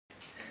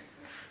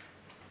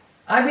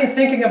I've been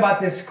thinking about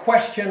this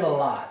question a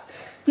lot.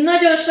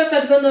 Nagyon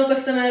sokat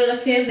gondolkoztam erről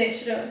a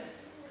kérdésről.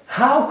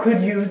 How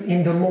could you,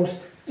 in the most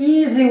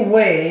easy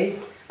way,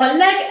 A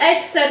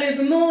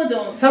legegyszerűbb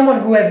módon someone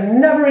who has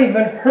never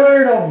even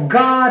heard of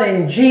God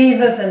and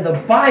Jesus and the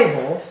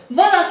Bible,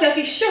 valaki,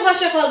 aki soha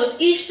se hallott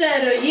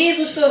Istenről,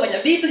 Jézusról vagy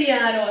a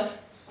Bibliáról,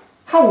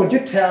 how would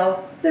you tell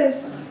this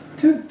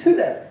to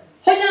them?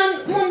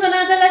 hogyan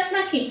mondanád el ezt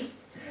neki?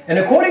 And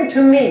according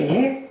to me,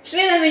 És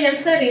véleményem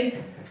szerint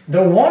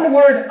the one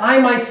word I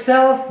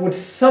myself would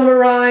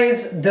summarize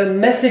the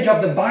message of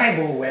the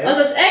Bible with az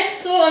az egy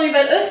szó,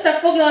 amivel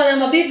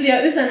összefoglalnám a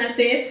Biblia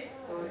üzenetét,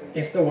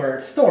 is the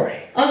word story.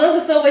 az az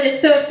a szó, hogy egy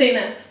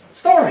történet.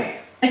 Story.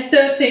 Egy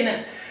történet.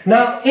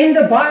 Now, in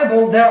the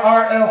Bible, there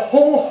are a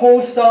whole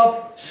host of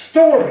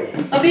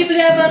stories. A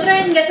Bibliában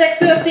rengeteg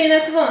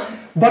történet van.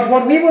 But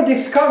what we will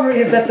discover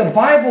is that the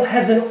Bible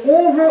has an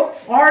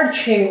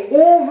overarching,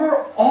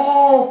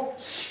 overall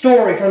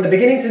story from the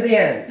beginning to the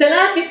end. De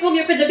látni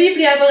fogjuk, hogy a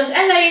Bibliában az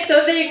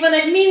elejétől végig van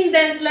egy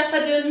mindent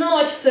lefedő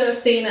nagy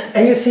történet.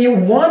 And you see,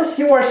 once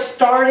you are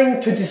starting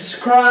to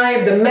describe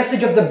the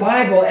message of the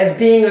Bible as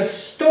being a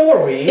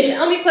story, És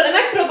amikor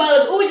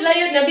megpróbálod úgy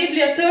leírni a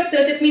Biblia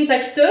történetét, mint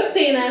egy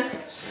történet,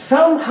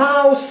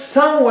 somehow,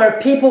 somewhere,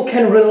 people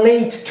can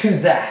relate to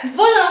that.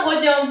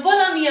 valahogyan,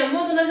 valamilyen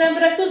módon az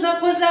emberek tudnak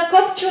hozzá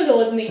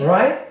kapcsolódni.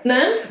 Right?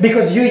 Nem?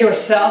 Because you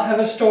yourself have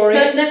a story.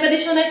 Mert neked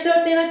is van egy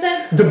történeted.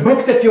 The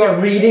book that you are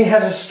reading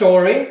has a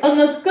story.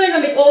 Az könyv,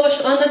 amit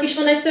olvasol, annak is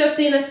van egy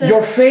története.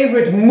 Your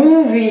favorite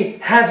movie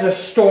has a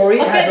story,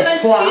 A has a kedvenc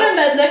plot.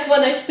 filmednek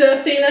van egy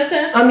története.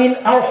 I mean,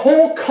 our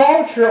whole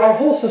culture, our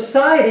whole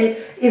society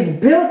is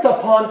built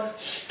upon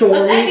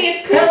Az egész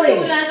storytelling.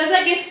 kultúránk, az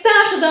egész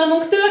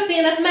társadalmunk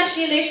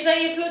történetmesélésre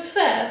épült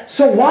fel.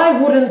 So why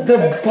wouldn't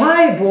the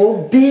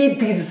Bible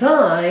be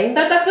designed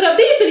Tehát akkor a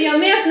Biblia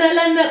miért ne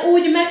lenne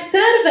úgy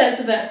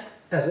megtervezve,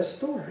 as a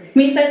story?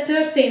 mint egy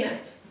történet?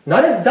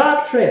 Not as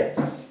doctrines.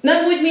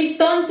 Nem úgy, mint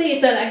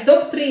tantételek,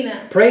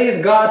 doktrínák. Praise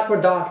God for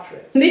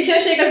doctrine.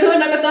 Dicsőség az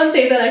Úrnak a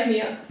tantételek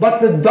miatt. But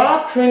the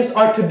doctrines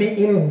are to be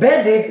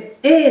embedded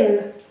in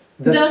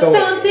the De a story.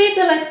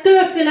 tantételek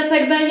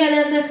történetekben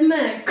jelennek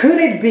meg. Could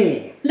it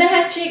be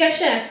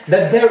Lehetséges-e,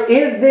 that there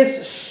is this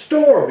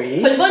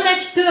story hogy van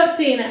egy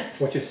történet,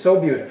 which is so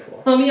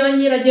beautiful, ami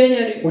annyira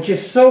gyönyörű, which is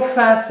so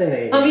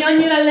fascinating, ami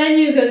annyira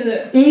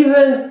lenyűgöző,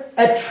 even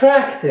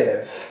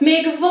attractive,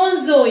 még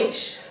vonzó is,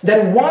 that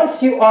once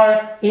you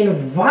are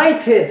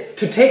invited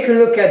to take a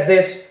look at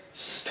this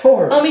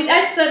story, amit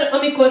egyszer,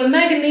 amikor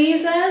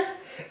megnézel,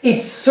 it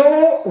so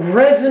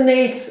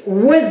resonates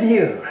with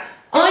you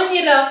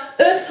annyira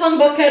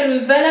összhangba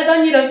kerül veled,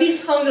 annyira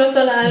visszhangra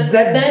talál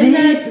that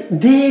benned,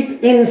 deep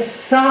a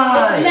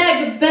inside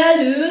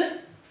legbelül,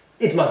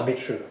 it must be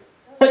true.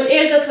 hogy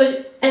érzed,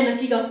 hogy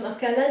ennek igaznak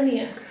kell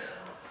lennie.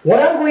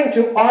 What I'm going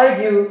to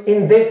argue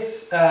in this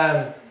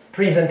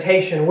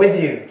presentation with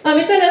you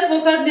Amit el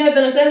fogok adni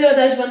ebben az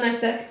előadásban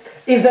nektek,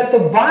 is that the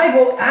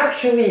Bible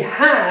actually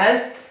has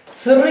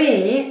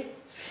three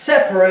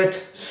separate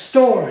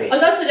stories.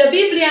 az az, hogy a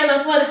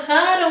Bibliának van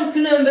 3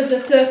 különböző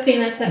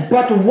története.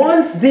 But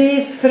once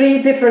these three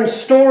different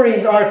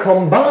stories are De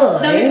amikor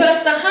combined,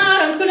 ezt a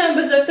 3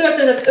 különböző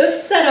történetet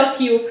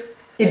összerakjuk,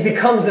 it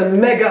becomes a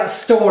mega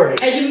story.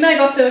 egy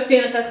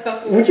megatörténetet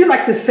kapunk. Would you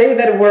like to say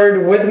that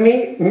word with me?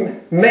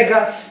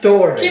 Mega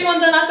story.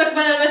 Kimondanátok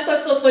velem ezt a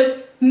szót,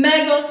 hogy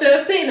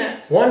megatörténet?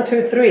 1,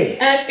 2, 3.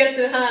 1,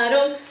 2,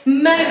 3,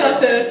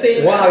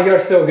 megatörténet. Wow,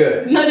 you're so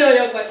good. Nagyon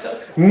jók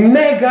vagytok.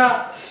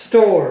 Mega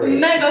story.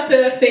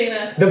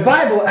 Megatörténet. The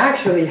Bible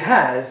actually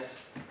has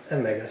a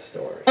mega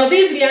story. A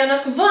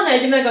Bibliának van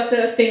egy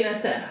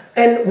megatörténete.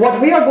 And what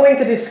we are going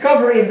to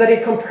discover is that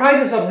it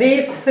comprises of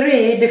these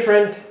three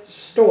different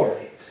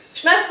stories.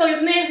 És meg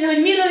fogjuk nézni,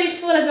 hogy miről is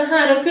szól ez a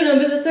 3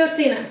 különböző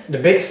történet. The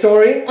big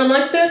story, A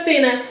nagy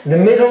történet, the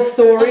middle a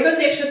story,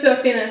 középső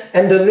történet,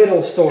 and the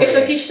little story. és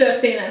a kis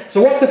történet.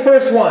 So what's the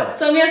first one?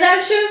 Szóval mi az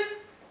első?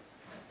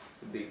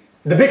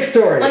 The big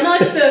story. A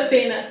nagy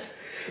történet.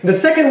 The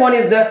second one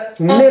is the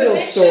middle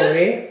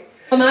story.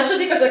 A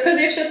második az a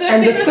középső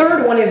And the történet.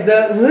 third one is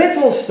the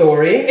little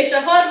story. És a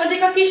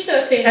harmadik a kis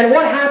történet. And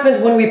what happens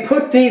when we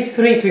put these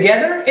three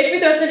together? És mi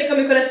történik,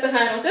 amikor ezt a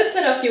 3-at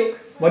összerakjuk?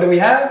 What do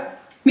we have?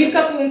 Mit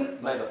kapunk?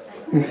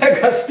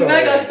 Mega story.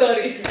 Mega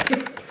story.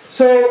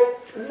 So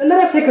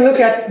let us take a look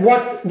at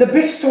what the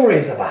big story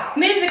is about.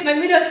 Nézzük meg,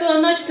 miről szól a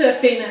nagy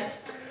történet.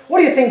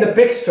 What do you think the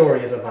big story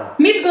is about?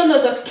 Mit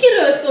gondoltok,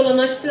 kiről szól a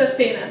nagy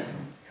történet?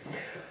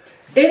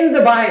 In the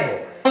Bible,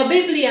 A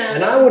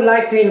Biblián. and I would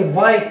like to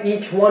invite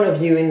each one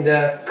of you in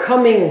the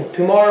coming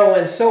tomorrow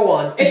and so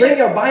on to bring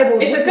your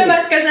Bibles És a with you.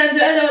 következendő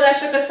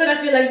előadásokra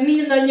szeretnélek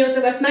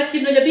mindannyiótokat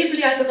meghívni, hogy a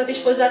Bibliátokat is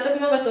hozzátok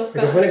magatokkal.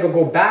 Because we're going to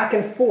go back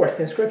and forth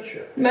in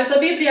Scripture. Mert a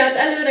Bibliát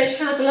előre és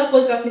hátra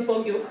lapozgatni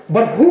fogjuk.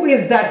 But who is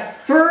that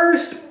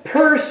first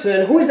person,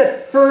 who is that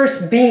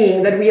first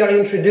being that we are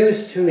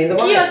introduced to in the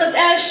Ki Bible? az az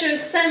első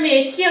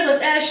személy, ki az az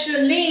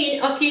első lény,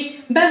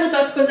 aki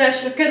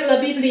bemutatkozásra kerül a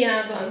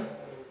Bibliában?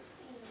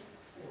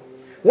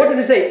 What does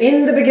it say?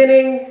 In the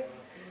beginning,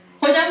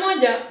 Hogyan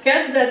mondja?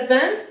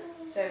 Kezdetben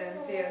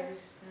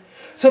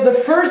So the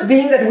first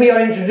being that we are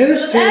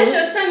introduced Az to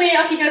első személy,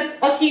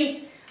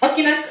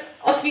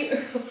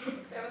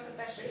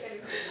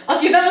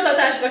 aki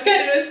bemutatásra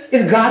kerül,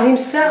 is God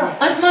himself.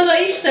 az maga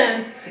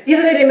Isten.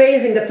 Isn't it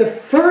amazing that the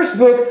first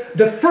book,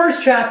 the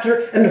first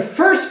chapter, and the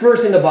first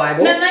verse in the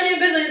Bible Nem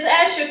megnyugvazó, hogy az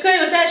első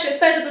könyv, az első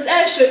fejezet, az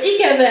első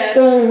igevers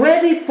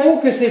already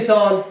focuses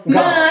on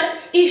már God?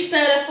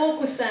 Istenre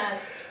fókuszál.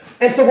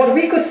 And so what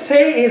we could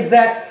say is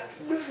that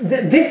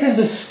this is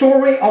the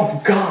story of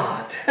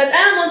God. Tehát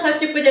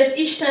elmondhatjuk, hogy ez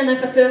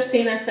Istennek a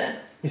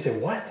története. You say,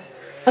 what?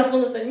 Azt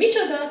mondod, hogy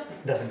micsoda?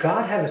 Does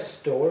God have a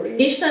story?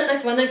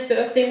 Istennek van egy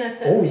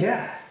története. Oh yeah.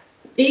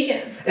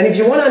 Igen. And if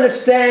you want to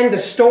understand the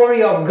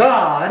story of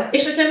God,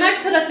 És hogyha meg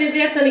szeretnéd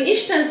érteni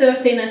Isten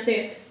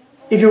történetét,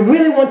 if you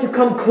really want to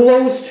come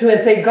close to and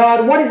say,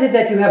 God, what is it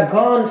that you have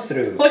gone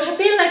through? hogyha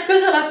tényleg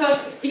közel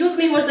akarsz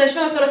jutni hozzá, és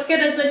meg akarod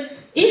kérdezni, hogy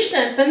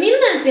Isten, te mind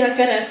mentél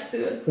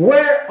keresztül?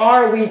 Where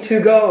are we to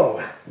go?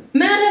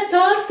 Merre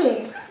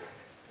tartunk?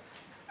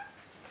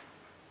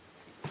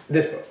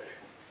 This book.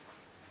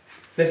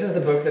 This is the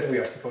book that we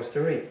are supposed to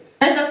read.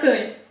 Ez a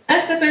könyv.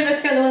 Ezt a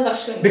könyvet kell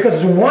olvasnunk.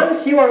 Because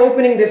once you are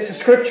opening this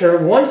scripture,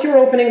 once you're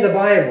opening the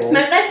Bible,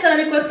 Mert egyszer,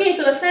 amikor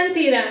kinyitod a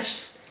Szentírást,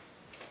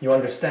 you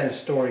understand the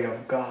story of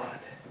God.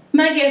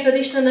 megérted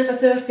Istennek a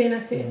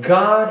történetét.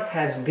 God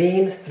has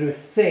been through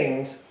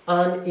things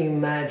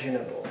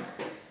unimaginable.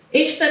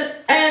 Isten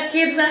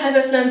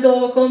elképzelhetetlen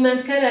dolgokon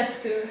ment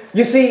keresztül.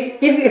 You see,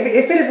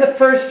 if it is the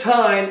first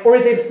time, or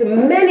it is the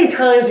many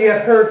times you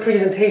have heard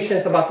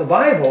presentations about the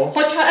Bible,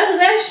 Hogyha ez az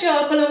első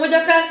alkalom, vagy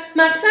akár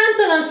már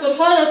számtalanszor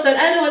hallottál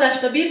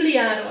előadást a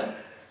Bibliáról,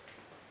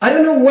 I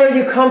don't know where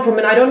you come from,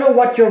 and I don't know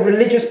what your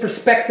religious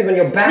perspective and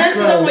your nem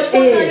tudom, background hogy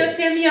honnan is.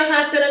 jöttél, mi a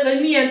háttered,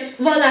 vagy milyen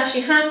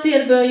vallási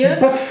háttérből jössz,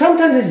 But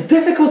sometimes it's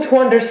difficult to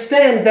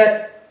understand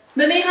that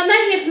de néha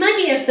nehéz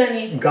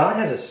megérteni, God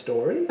has a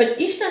story. hogy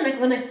Istennek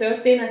van egy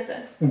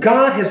története.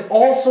 God has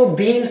also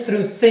been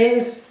through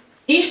things.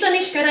 Isten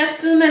is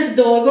keresztül ment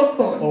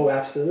dolgokon. Oh,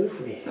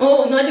 absolutely.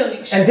 Ó, nagyon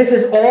is. And this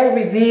is all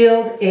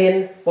revealed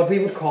in what we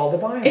would call the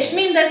Bible. És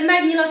mindez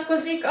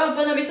megnyilatkozik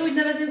abban, amit úgy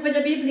nevezünk, hogy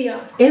a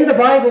Biblia. In the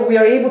Bible, we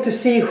are able to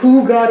see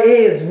who God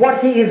is, what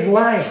He is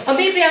like. A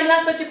Biblián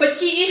láthatjuk, hogy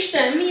ki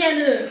Isten, milyen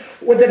ő.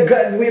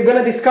 We're going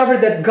to discover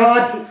that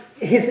God,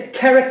 His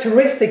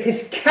characteristics,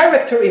 His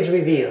character is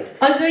revealed.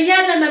 Az ő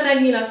jelleme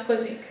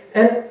megnyilatkozik.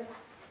 And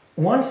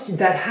once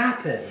that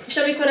happens, És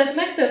amikor ez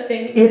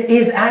megtörténik, it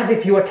is as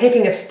if you are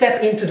taking a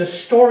step into the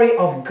story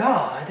of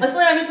God, az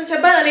olyan, mintha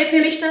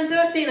belelépnél Isten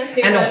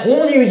történetébe. and a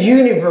whole new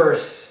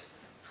universe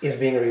is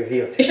being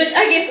revealed. És egy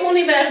egész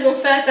univerzum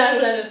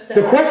feltárul előtte.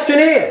 The question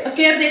A is,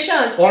 kérdés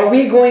az, are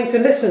we going to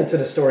listen to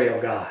the story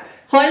of God?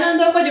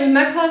 hajlandók vagyunk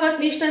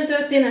meghallgatni Isten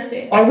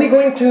történetét? Are we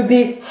going to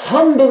be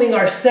humbling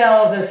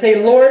ourselves and say,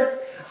 Lord,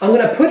 I'm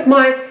going to put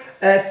my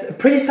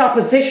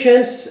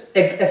presuppositions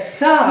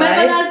aside,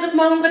 Megalázzuk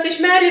magunkat, és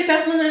merjük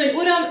azt mondani, hogy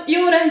Uram,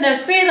 jó rendben,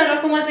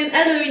 félrerakom az én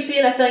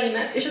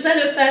előítéleteimet, és az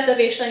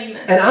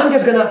előfeltevéseimet. and I'm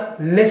just going to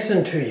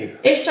listen to you.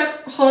 És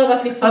csak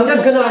hallgatni I'm fogok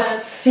just most going to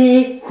rád.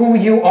 see who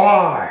you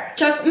are.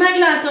 Csak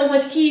meglátom,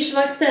 hogy ki is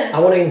vagy te. I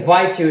want to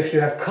invite you, if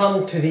you have come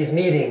to these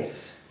meetings,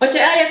 Hogyha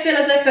eljöttél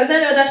ezekre az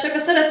előadásokra,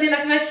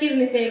 szeretnélek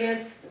meghívni téged.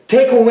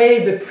 take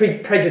away the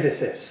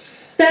prejudices.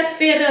 Tedd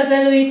félre az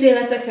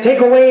előítéleteket.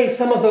 Take away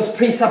some of those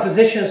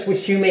presuppositions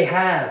which you may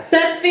have.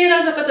 Tedd félre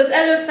azokat az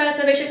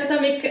előfeltevéseket,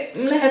 amik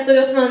lehet, hogy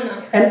ott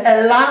vannak. And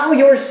allow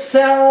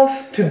yourself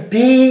to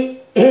be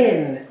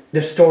in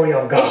the story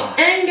of God. És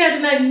engedd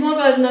meg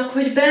magadnak,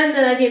 hogy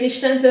benne legyél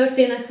Isten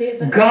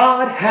történetében.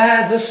 God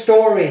has a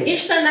story.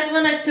 Istennek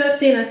van egy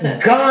története.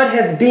 God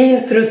has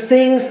been through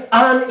things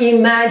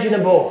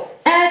unimaginable.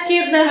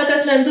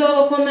 Elképzelhetetlen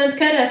dolgokon ment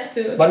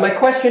keresztül. But my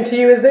question to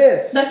you is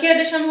this. De a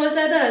kérdésem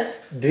hozzád ez?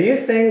 Do you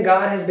think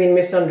God has been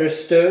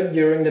misunderstood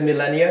during the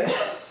millennia?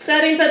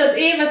 Szerinted az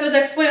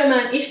évezredek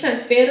folyamán Istent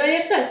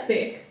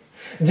félreértették?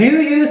 Do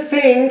you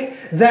think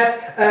that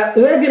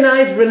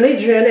organized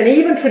religion and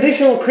even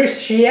traditional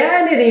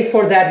Christianity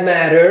for that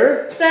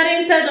matter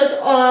Szerinted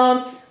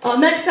a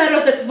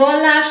megszervezett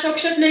vallások,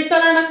 sőt még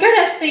talán a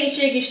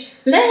kereszténység is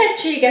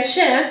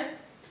lehetséges-e,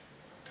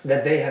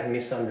 that they have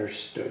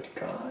misunderstood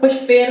God? hogy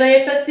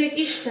félreértették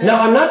Istent?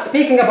 Now, I'm not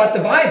speaking about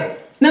the Bible.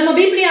 Nem a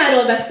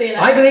Bibliáról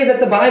beszélek. I believe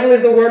that the Bible is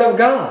the Word of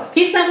God.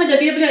 Hiszem, hogy a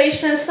Biblia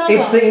Isten szava.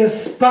 It's the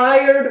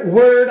inspired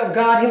Word of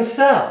God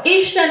Himself.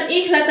 Isten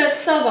ihletett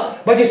szava.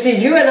 But you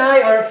see, you and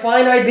I are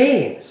finite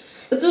beings.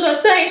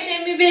 Tudod, te és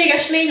én, mi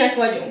véges lények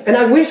vagyunk. And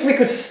I wish we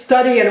could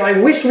study and I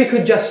wish we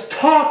could just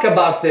talk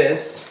about this.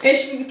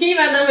 És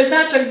kívánnám, hogy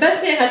bár csak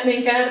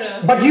beszélhetnénk erről.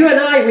 But you and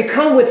I, we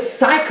come with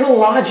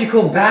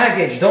psychological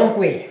baggage, don't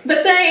we?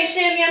 De te és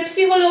én ilyen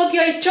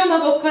pszichológiai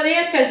csomagokkal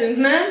érkezünk,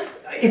 nem?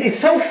 It is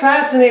so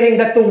fascinating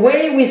that the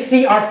way we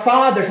see our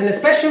fathers, and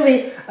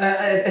especially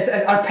as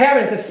our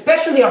parents,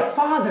 especially our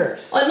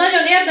fathers,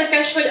 Nagyon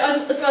érdekes, hogy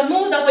az a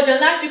mód, ahogyan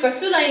látjuk a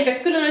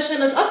szüleinket,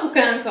 különösen az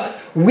apukánkat.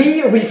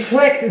 we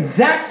reflect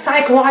that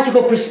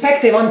psychological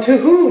perspective onto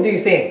who, do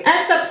you think?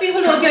 Ezt a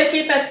pszichológiai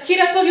képet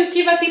kire fogjuk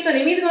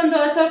kivetíteni? Mit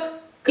gondoltok?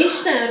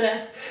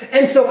 Istenre.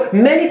 And so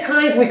many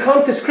times we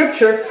come to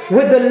Scripture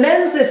with the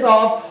lenses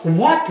of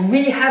what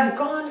we have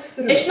gone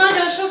through. És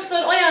nagyon sokszor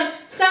olyan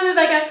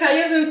szemüvegekkel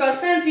jövünk a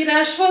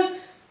Szentíráshoz,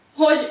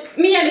 hogy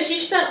milyen is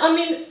Isten,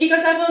 amin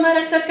igazából már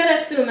egyszer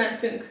keresztül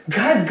mentünk.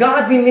 Has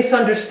God been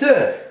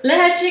misunderstood?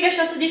 Lehetséges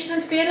az, hogy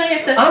Istent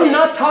félreértették? I'm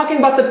not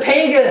talking about the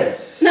pagans.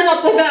 Nem a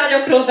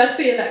pogányokról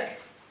beszélek.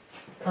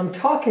 I'm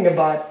talking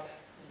about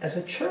as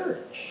a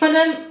church.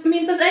 Hanem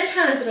mint az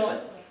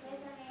egyházról.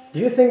 Do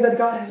you think that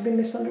God has been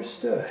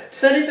misunderstood?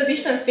 Szerinted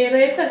Istent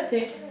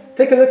félreértették?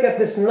 Take a look at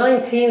this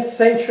 19th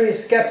century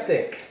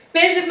skeptic.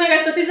 Nézzük meg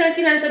ezt a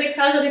 19.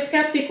 századi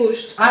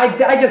szkeptikust.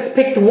 I just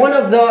picked one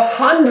of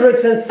the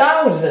hundreds and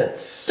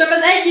thousands. Csak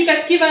az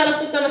egyiket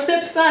kiválasztottam a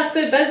több száz,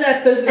 több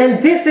ezer közül. And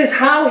this is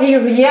how he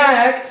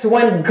reacts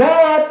when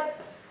God,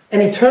 an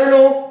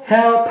eternal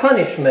hell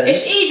punishment.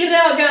 És így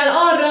reagál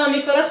arra,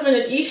 amikor azt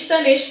mondja, hogy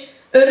Isten és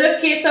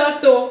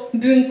örökkétartó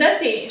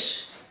büntetés.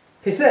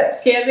 He says,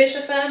 Kérdése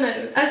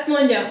felmerül. Ezt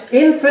mondja.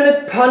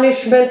 infinite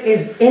punishment is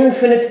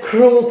infinite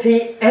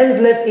cruelty,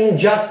 endless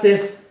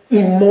injustice,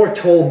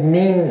 immortal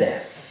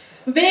meanness.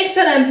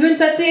 Végtelen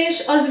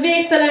büntetés az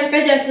végtelen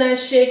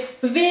kegyetlenség,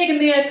 vég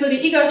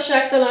nélküli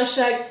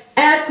igazságtalanság,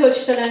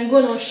 erkölcstelen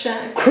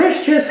gonoszság.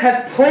 Christians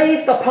have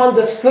placed upon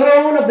the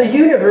throne of the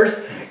universe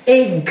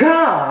a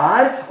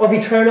God of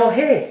eternal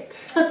hate.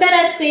 A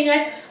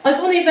keresztények az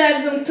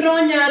univerzum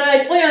trónjára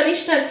egy olyan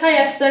Istent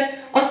helyeztek,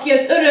 aki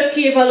az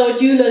örökkévaló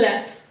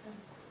gyűlölet.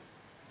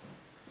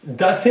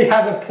 Does he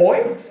have a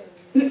point?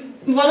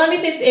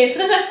 Valamit itt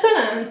észrevett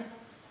talán?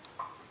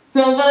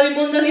 Van valami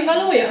mondani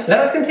valója?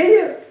 Let us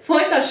continue.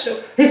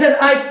 Folytassuk. He says,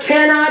 I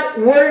cannot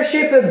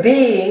worship a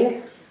being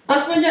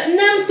Azt mondja,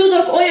 nem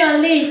tudok olyan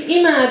lényt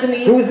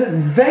imádni, whose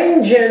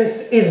vengeance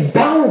is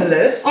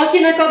boundless,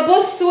 akinek a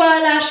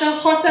bosszúállása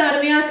határ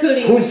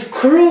nélküli, whose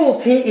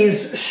cruelty is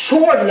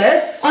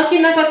shortless,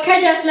 akinek a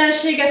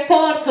kegyetlensége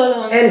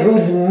parttalan, and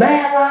whose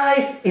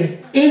malice is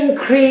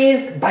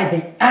increased by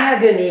the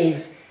agonies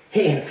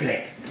he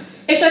inflicts.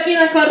 és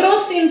akinek a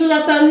rossz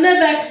indulata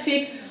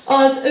növekszik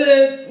az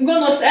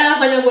gonosz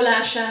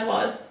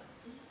elhanyagolásával.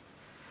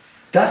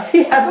 Does he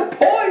have a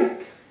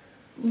point?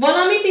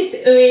 Valamit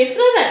itt ő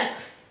észrevett?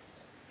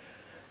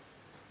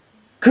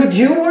 Could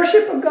you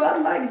worship a God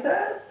like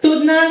that?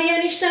 Tudnál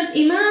ilyen Istent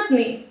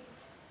imádni?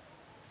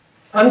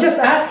 I'm just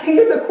asking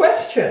you the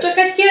question. Csak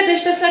egy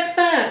kérdést teszek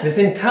fel. This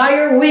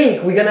entire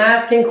week we're going to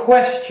ask him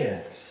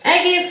questions.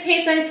 Egész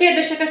héten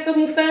kérdéseket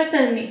fogunk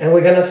feltenni. And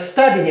we're going to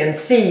study and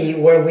see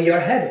where we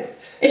are headed.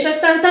 És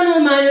aztán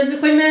tanulmányozzuk,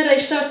 hogy merre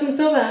is tartunk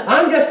tovább.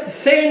 I'm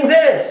just saying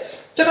this.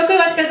 Csak a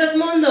következőt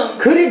mondom.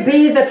 Could it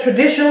be that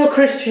traditional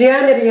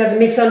Christianity has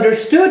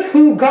misunderstood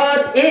who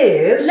God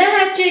is?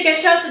 Lehetséges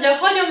az, hogy a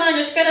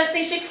hagyományos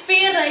kereszténység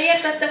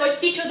félreértette, hogy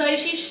kicsoda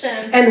is Isten.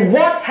 And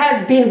what has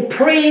been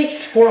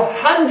preached for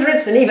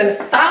hundreds and even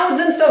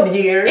thousands of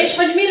years És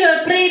hogy miről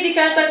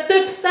prédikáltak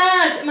több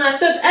száz, már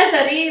több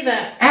ezer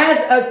éve. as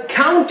a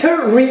counter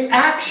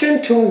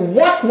reaction to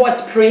what was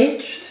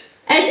preached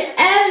Egy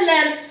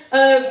ellen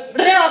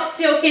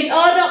reakcióként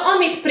arra,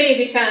 amit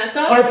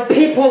prédikáltak. are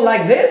people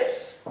like this?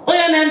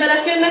 Olyan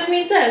emberek jönnek,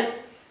 mint ez.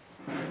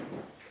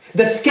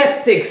 The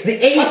skeptics, the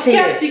A atheists,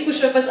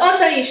 szkeptikusok, az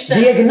ateisták,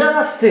 the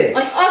agnostics,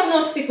 az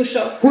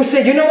agnosztikusok. who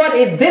said, you know what,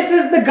 if this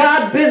is the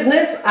God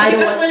business, I Akik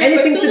don't azt want mondják,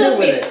 anything hogy to do tudod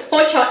with mit? it.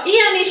 Hogyha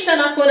ilyen Isten,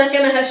 akkor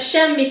nekem ehhez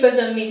semmi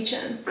közöm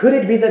nincsen. Could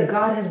it be that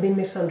God has been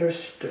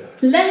misunderstood?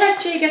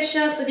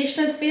 Lehetséges-e az, hogy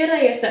Istent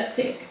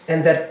félreértették?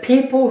 And that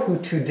people who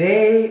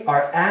today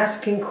are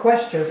asking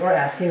questions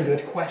are asking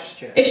good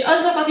questions. És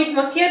azok, akik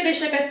ma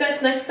kérdéseket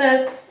tesznek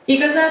fel,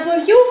 igazából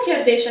jó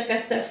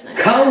kérdéseket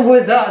tesznek. Come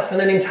with us on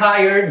an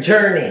entire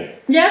journey.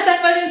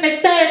 Gyertek velünk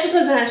egy teljes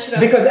utazásra.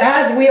 Because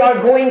as we are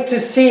going to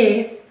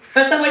see,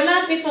 Mert ahogy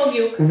látni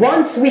fogjuk,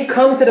 once we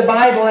come to the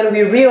Bible and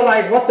we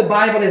realize what the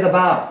Bible is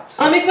about,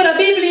 amikor a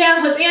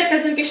Bibliához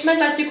érkezünk és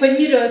meglátjuk, hogy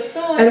miről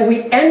szól, and we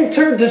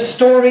enter the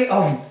story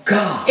of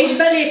God, és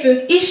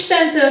belépünk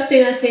Isten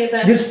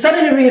történetébe, you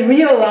suddenly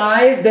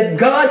realize that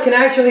God can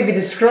actually be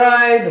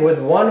described with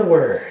one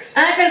word.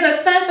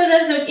 elkezdesz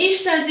felfedezni, hogy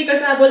Istent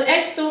igazából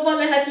egy szóval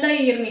lehet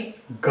leírni.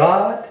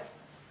 God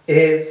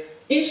is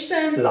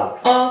Isten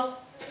love. a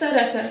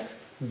szeretet.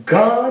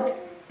 God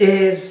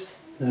is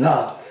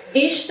love.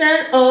 Isten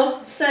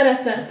a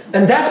szeretet.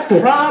 And that's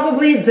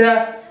probably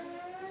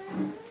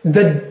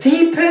the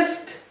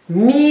deepest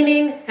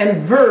meaning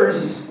and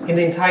verse in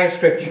the entire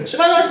scripture. És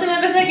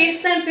valószínűleg az egész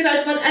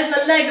Szentírásban ez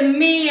a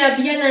legmélyebb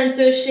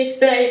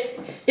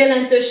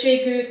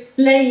jelentőségű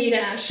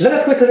leírás. Let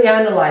us quickly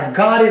analyze.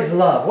 God is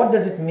love. What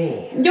does it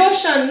mean?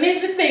 Gyorsan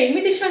nézzük végig,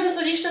 mit is jelent az,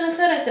 hogy Isten a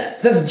szeretet?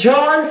 Does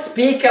John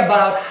speak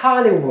about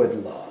Hollywood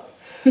love?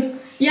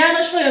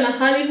 János vajon a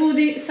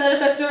hollywoodi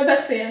szeretetről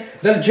beszél?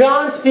 Does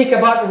John speak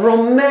about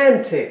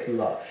romantic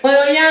love?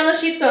 Vajon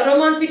János itt a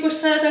romantikus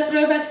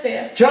szeretetről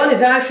beszél? John is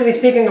actually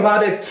speaking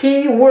about a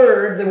key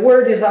word. The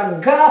word is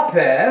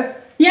agape,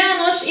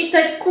 János itt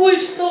egy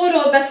kulcs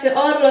szóról beszél,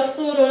 arról a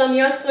szóról,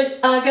 ami az, hogy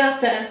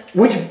agape,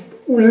 which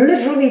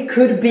literally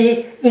could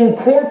be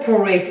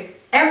incorporated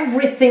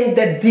everything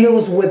that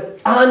deals with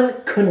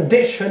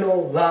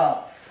unconditional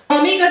love.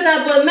 Ami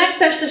igazából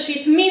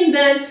megtestesít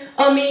minden,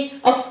 ami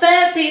a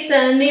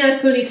feltétel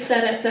nélküli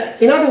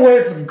szeretet. In other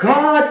words,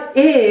 God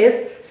is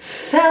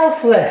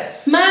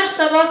selfless. Más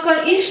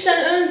szavakkal Isten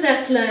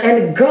önzetlen.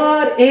 And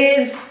God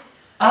is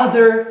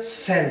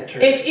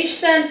other-centered. És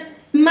Isten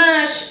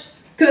más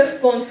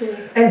központú.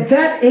 And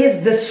that is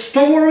the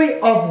story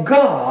of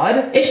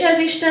God. És ez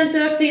Isten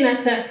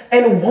története.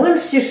 And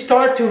once you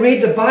start to read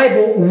the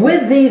Bible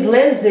with these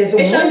lenses,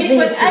 És with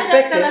amikor these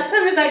ezekkel a perspectives,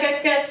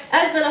 szemüvegekkel,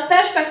 ezzel a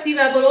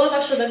perspektívából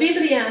olvasod a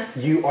Bibliát,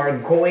 you are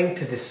going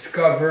to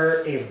discover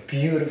a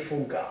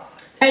beautiful God.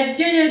 egy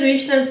gyönyörű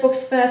Istent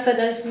fogsz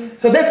felfedezni.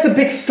 So that's the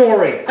big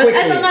story, Ez a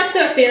quickly. nagy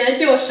történet,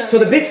 gyorsan. So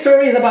the big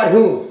story is about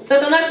who?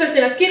 Tehát a nagy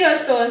történet kiről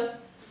szól?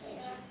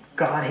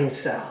 God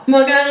himself.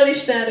 Magáról,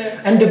 Istenről.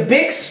 And the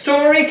big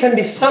story can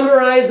be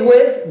summarized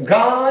with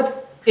God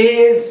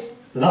is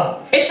love.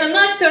 És a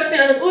nagy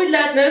történetet úgy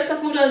lehetne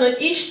összefoglalni, hogy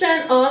Isten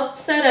a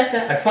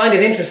szeretet. I find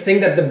it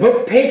interesting that the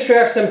book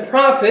Patriarchs and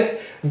Prophets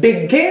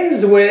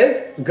begins with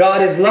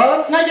God is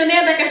love. Nagyon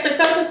érdekesnek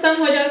tartottam,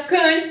 hogy a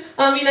könyv,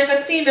 aminek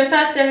a címe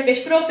Pátriárkák és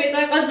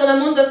Proféták, azzal a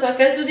mondattal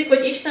kezdődik,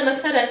 hogy Isten a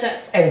szeretet.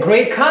 And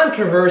great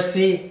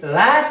controversy,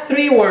 last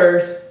three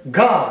words,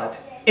 God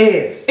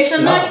is És a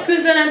love. Nagy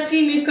Küzdelem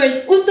című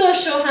könyv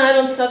utolsó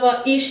három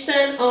szava,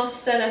 Isten a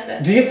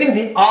szeretet. Do you think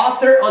the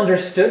author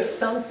understood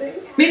something?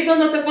 Mit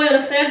gondoltok, vajon a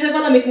szerző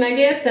valamit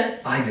megértett?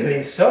 I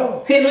believe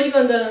so. Én úgy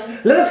gondolom.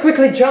 Let us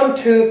quickly jump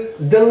to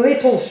the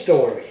little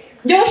story.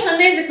 Gyorsan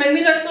nézzük meg,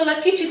 miről szól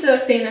a kicsi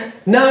történet.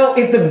 Now,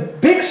 if the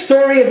big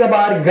story is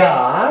about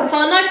God, Ha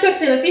a nagy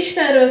történet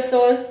Istenről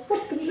szól,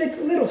 what's the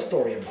little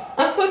story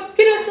about? akkor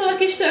kiről szól a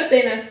kis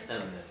történet?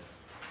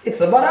 It's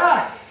about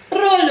us.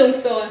 Rólunk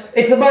szól.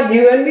 It's about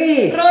you and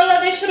me.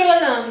 Rólad és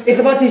rólam. It's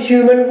about the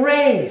human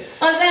race.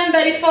 Az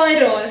emberi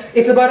fajról.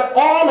 It's about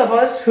all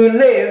of us who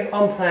live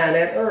on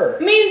planet Earth.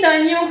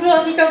 Mindannyiunkról,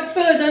 akik a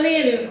Földön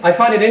élünk. I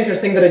find it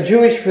interesting that a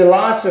Jewish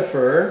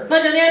philosopher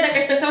Nagyon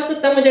érdekesnek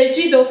tartottam, hogy egy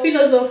zsidó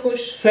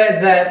filozófus said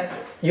that,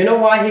 you know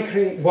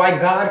why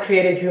God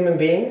created human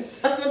beings?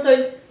 azt mondta,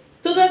 hogy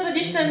tudod, hogy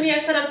Isten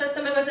miért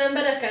teremtette meg az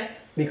embereket?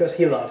 Because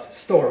he loves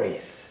stories.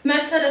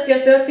 Mert szereti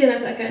a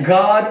történeteket.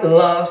 God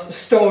loves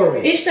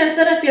stories. Isten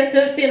szereti a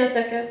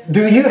történeteket. Do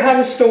you have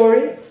a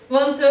story?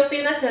 Van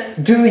történeted?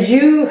 Do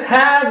you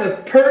have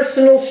a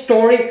personal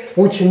story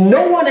which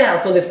no one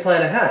else on this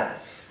planet has?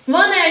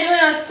 Van egy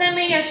olyan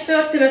személyes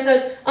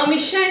történeted, ami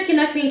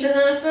senkinek nincs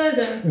ezen a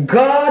Földön?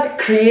 God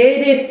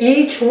created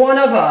each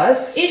one of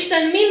us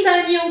Isten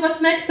mindannyiunkat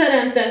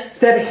megteremtett,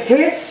 that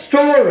his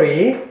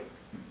story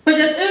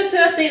hogy az ő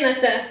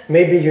története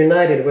may be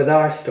united with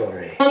our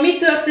story. a mi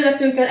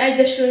történetünkkel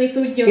egyesülni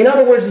tudjon. In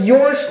other words,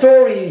 your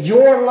story,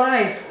 your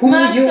life, who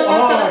Más you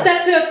szavakkal a are,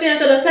 te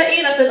történeted, a te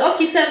életed,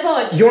 aki te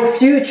vagy, your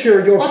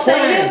future, your a te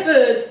plans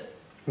jövőd,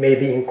 may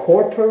be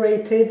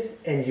incorporated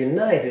and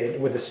united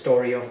with the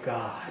story of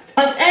God.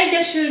 az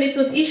egyesülni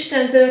tud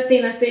Isten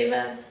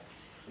történetével.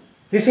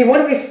 You see,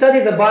 when we study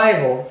the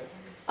Bible,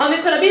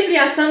 Amikor a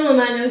Bibliát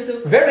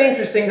tanulmányozzuk, very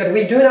interesting that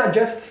we do not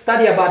just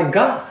study about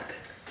God.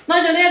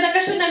 nagyon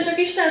érdekes, hogy nem csak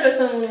Istenről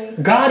tanulunk.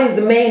 God is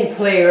the main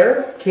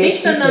player, key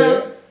Isten player,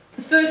 a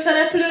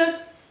főszereplő,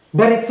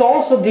 but it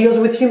also deals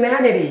with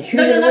humanity,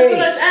 de human ugyanakkor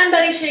az race.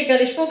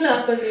 emberiséggel is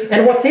foglalkozik.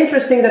 And what's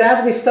interesting that as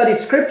we study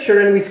Scripture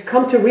and we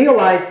come to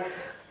realize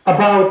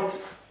about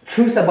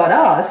truth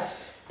about us,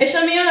 És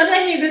ami olyan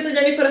lenyűgöz,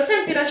 hogy amikor a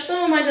Szentírást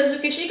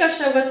tanulmányozzuk és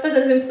igazságokat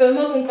fedezünk föl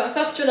magunkkal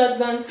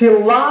kapcsolatban,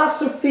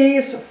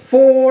 philosophies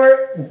for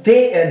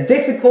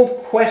difficult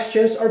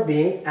questions are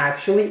being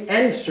actually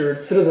answered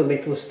through the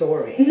little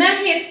story.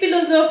 nehéz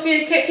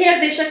filozófiai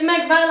kérdések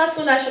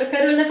megválaszolásra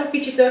kerülnek a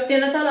kicsi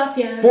történet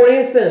alapján. For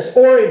instance,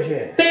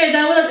 origin.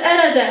 Például az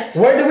eredet.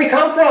 Where do we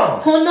come from?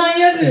 Honnan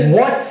jövünk?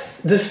 What's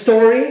the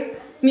story?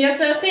 Mi a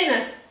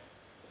történet?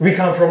 We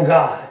come from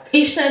God.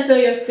 Istentől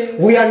jöttünk.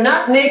 We are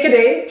not naked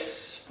apes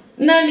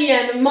Nem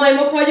ilyen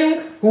majmok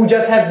vagyunk, who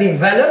just have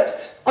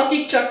developed.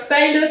 akik csak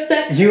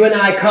fejlődtek. You and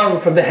I come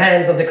from the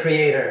hands of the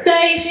Creator. Te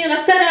és én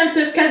a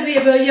teremtők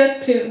kezéből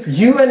jöttünk.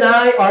 You and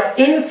I are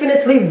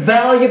infinitely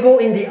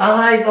valuable in the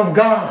eyes of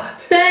God.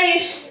 Te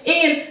és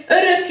én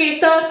örökké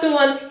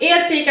tartóan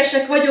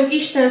értékesek vagyunk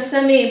Isten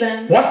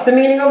szemében. What's the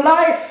meaning of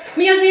life?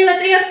 Mi az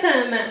élet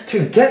értelme? To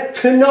get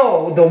to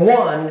know the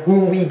one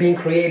whom we've been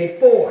created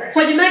for.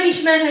 Hogy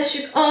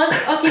megismerhessük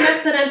azt, aki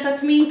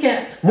megteremtett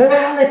minket.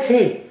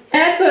 Morality.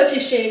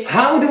 Erkölcsiség.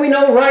 How do we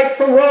know right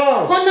from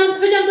wrong?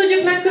 Hogyan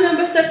tudjuk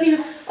megkülönböztetni,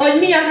 hogy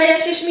mi a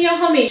helyes és mi a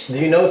hamis? Do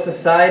you know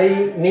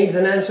society needs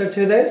an answer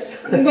to this?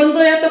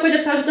 Gondoljátok, hogy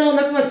a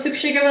társadalomnak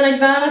szüksége van egy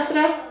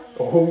válaszra?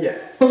 Oh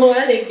yeah.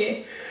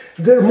 Eléggé.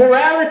 The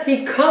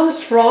morality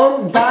comes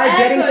from by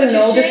getting to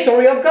know the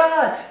story of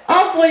God.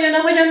 Abból jön,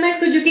 ahogyan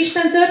megtudjuk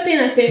Isten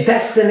történetét.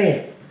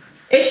 Destiny.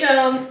 És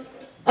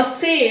a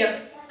cél.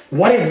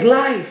 What is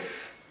life?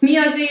 Mi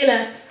az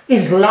élet?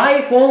 Is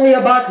life only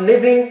about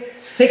living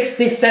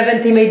 60,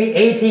 70, maybe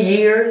 80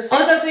 years?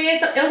 Az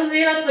az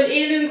élet, hogy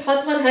élünk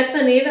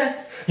 60-70 évet?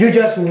 You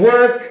just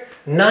work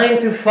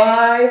 9 to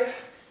 5?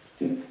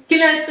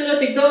 9-től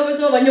 5-ig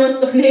dolgozol, vagy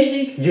 8-tól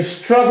 4-ig. You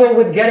struggle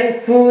with getting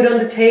food on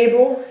the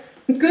table.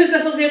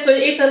 Küzdesz azért, hogy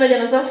étel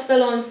legyen az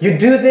asztalon. You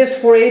do this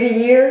for 80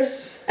 years.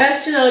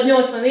 Ezt csinálod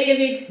 80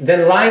 évig. Then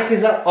life is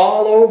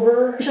all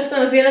over. És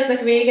aztán az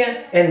életnek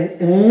vége. And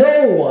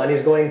no one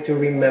is going to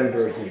remember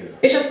you.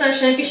 És aztán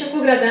senki sem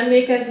fog rád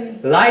emlékezni.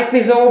 Life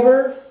is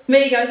over.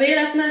 Vége az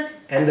életnek.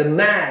 And the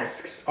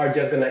masks are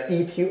just going to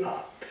eat you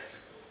up.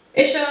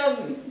 És a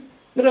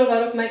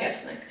rovarok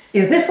megesznek.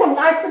 Is this what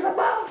life is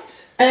about?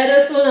 Erről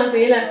szólna az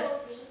élet.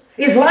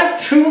 Is life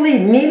truly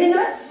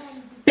meaningless?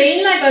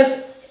 Tényleg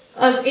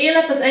az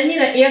élet az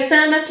ennyire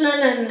értelmetlen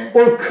lenne?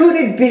 Or could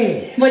it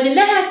be Vagy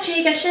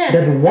lehetséges-e,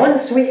 that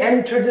once we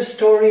enter the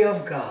story of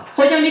God,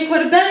 hogy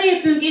amikor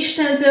belépünk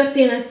Isten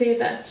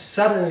történetébe,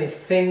 suddenly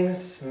things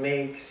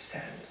make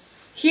sense?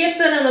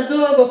 hirtelen a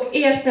dolgok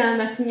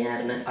értelmet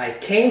nyernek.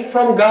 I came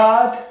from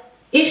God.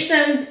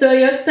 Istentől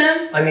jöttem.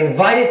 I'm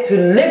invited to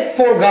live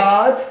for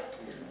God.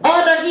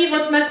 Arra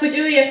hívott meg, hogy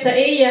ő érte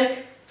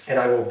éljek. And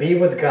I will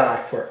be with God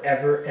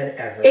forever and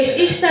ever. És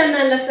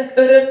Istennel leszek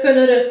örökkön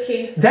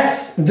örökké.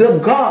 That's the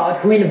God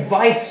who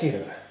invites you.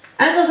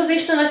 Ez az az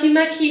Isten, aki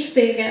meghív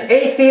téged.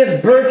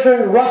 Atheist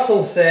Bertrand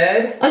Russell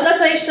said, Az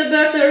ateista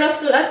Bertrand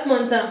Russell ezt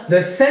mondta.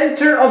 the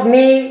center of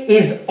me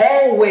is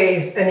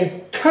always an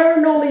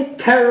eternally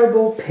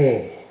terrible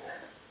pain.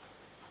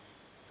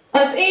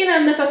 Az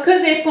énemnek a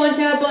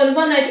középpontjában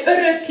van egy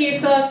örökké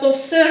tartó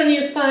szörnyű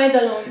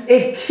fájdalom. A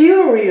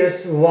curious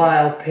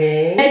wild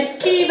pain. Egy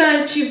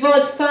kíváncsi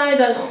vad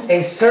fájdalom.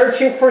 A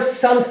searching for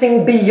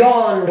something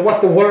beyond what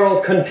the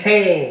world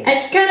contains.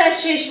 Egy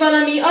keresés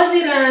valami az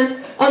iránt,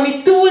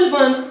 ami túl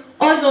van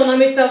azon,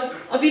 amit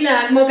a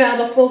világ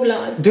magába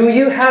foglal. Do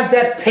you have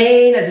that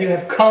pain as you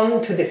have come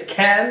to this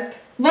camp?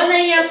 Van-e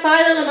ilyen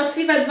fájdalom a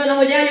szívedben,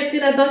 ahogy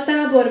eljöttél ebbe a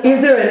táborba? Is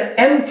there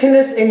an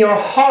emptiness in your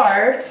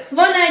heart?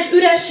 Van-e egy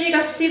üresség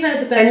a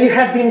szívedben? And you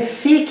have been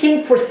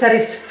seeking for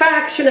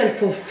satisfaction and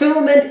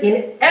fulfillment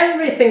in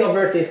everything of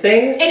earthly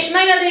things? És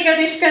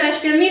megelégedést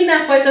kerestél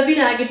mindenfajta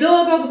világi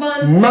dolgokban?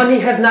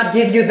 Money has not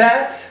given you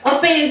that. A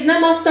pénz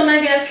nem adta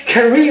meg ezt.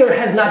 Career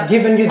has not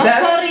given you A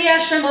that. karrier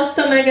sem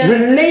adta meg ezt.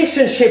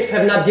 Relationships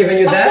have not given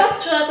you A that.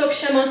 kapcsolatok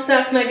sem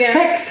adták meg ezt.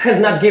 Sex has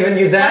not given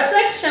you A that.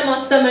 szex sem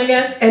adta meg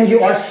ezt. And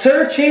you are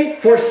searching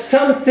for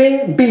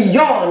something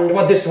beyond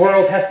what this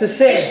world has to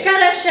say. És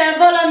keresel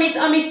valamit,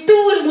 ami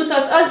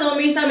túlmutat azon,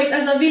 mint amit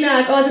ez a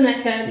világ ad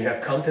neked. You have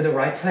come to the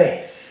right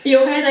place. Jó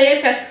helyre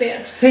érkeztél.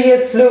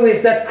 C.S. Lewis,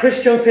 that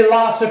Christian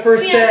philosopher,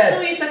 C.S. said,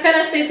 Lewis, a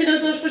keresztény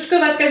filozófus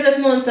következőt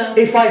mondta.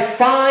 if I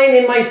find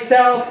in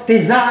myself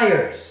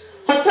desires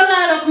Ha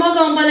találok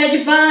magamban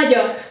egy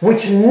vágyat,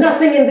 which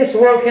nothing in this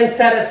world can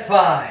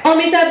satisfy,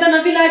 amit ebben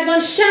a világban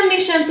semmi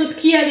sem tud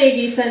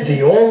kielégíteni,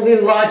 the only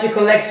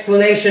logical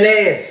explanation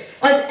is,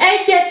 az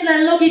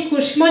egyetlen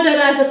logikus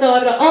magyarázat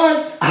arra az,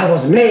 I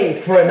was made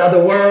for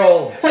another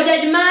world. hogy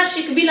egy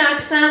másik világ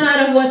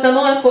számára voltam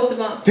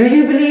alkotva. Do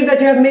you believe that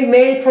you have been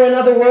made for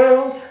another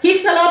world?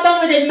 Hiszel abban,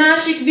 hogy egy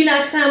másik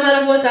világ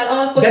számára voltál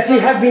alkotva? That you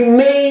have been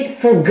made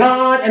for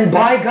God and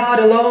by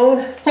God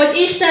alone? Hogy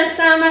Isten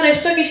számára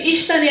és csak is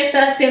Istenért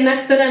lettél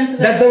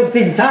megteremtve? That those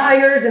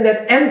desires and that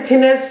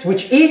emptiness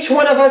which each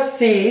one of us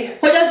see,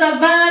 Hogy az a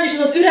vágy és az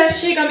az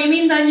üresség, ami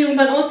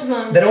mindannyiunkban ott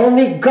van, that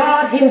only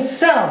God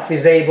Himself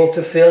is able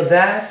to fill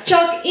that,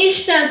 csak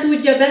Isten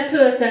tudja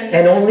betölteni.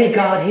 and only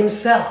God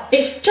Himself.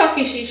 És csak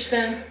is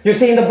Isten. You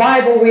see, in the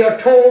Bible we are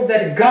told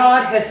that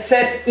God has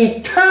set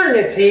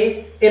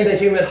eternity in the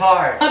human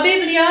heart. A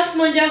Biblia azt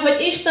mondja,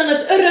 hogy Isten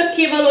az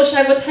örökké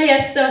valóságot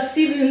helyezte a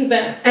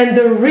szívünkbe. And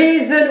the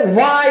reason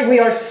why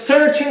we are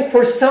searching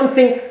for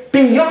something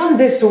beyond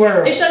this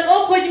world És az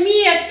ok, hogy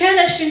miért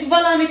keresünk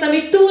valamit,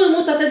 ami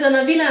túlmutat ezen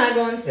a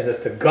világon, is that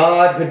the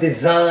God who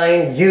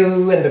designed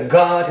you and the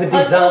God who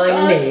az ok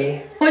designed az,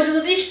 me hogy az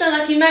az Isten,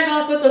 aki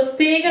megalkotott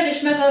téged és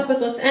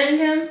megalkotott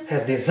engem, has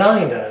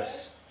designed us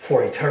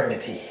for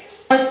eternity.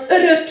 az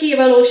örökké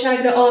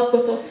valóságra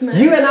alkotott meg.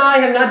 You and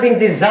I have not been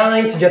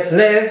designed to just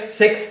live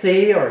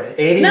 60 or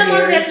 80 Nem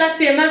azért years.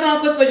 lettél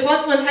megalkotva, hogy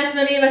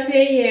 60-70 évet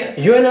éljél.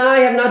 You and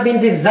I have not been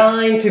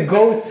designed to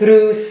go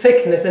through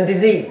sickness and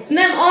disease.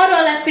 Nem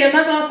arra lettél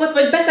megalkotva,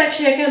 hogy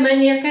betegségeken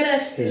menjél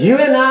keresztül. You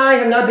and I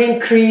have not been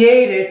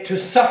created to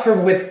suffer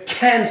with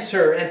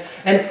cancer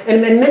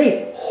and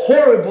many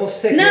horrible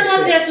Nem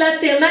azért sicknesses.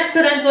 lettél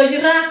megteremtve, hogy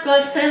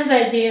rákkal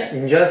szenvedjél.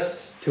 Just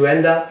to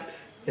end up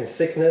in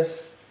sickness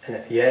and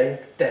at the end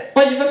death.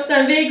 Hogy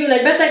aztán végül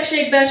egy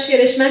betegségbe essél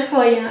és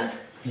meghalljál.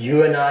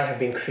 You and I have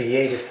been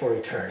created for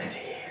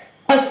eternity.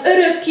 Az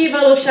örökké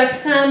valóság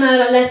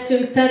számára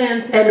lettünk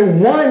teremtve.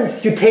 And once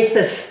you take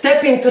the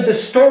step into the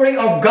story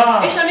of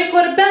God És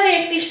amikor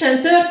belépsz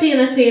Isten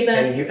történetébe,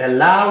 and you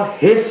allow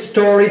His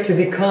story to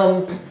become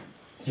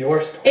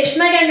your story, és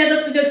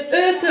megengeded, hogy az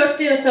ő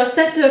története a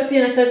te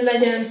történeted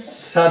legyen,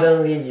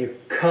 suddenly you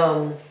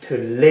come to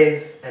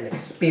live and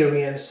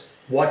experience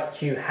what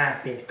you have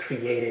been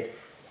created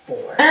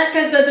for.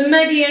 elkezded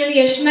megélni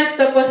és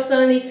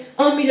megtapasztalni,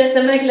 amire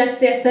te meg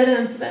lettél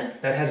teremtve.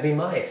 That has been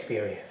my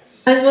experience.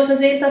 Ez volt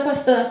az én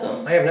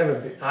tapasztalatom. I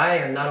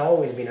have not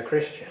always been a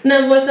Christian.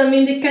 Nem voltam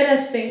mindig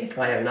keresztény. I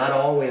have not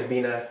always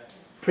been a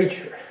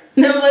preacher.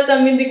 Nem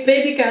voltam mindig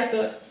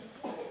prédikátor.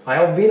 I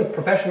have been a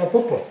professional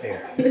football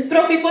player.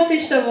 Profi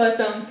focista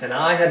voltam. And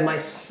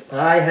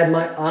I had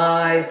my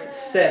eyes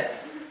set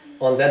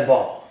on that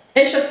ball.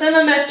 És a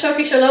szememet csak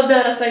is a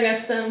labdára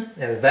szegeztem.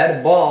 And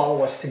that ball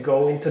was to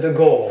go into the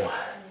goal.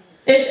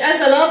 És ez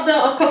a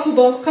labda a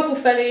kapu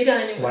felé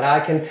irányult. But I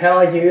can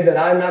tell you that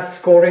I'm not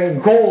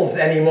scoring goals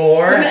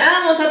anymore. De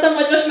elmondhatom,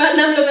 hogy most már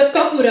nem lövök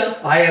kapura.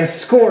 I am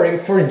scoring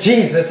for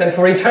Jesus and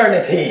for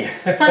eternity.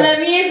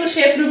 Hanem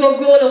Jézusért rugok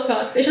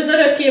gólokat, és az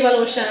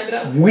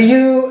örökkévalóságra.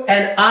 You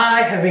and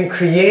I have been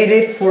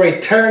created for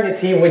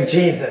eternity with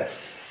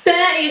Jesus. Te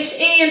és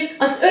én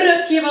az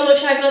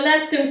örökkévalóságra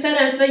lettünk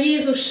teremtve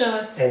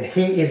Jézussal. And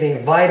He is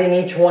inviting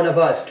each one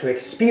of us to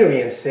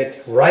experience it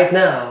right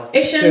now.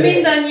 És ő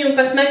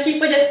mindannyiunkat meghív,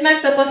 hogy ezt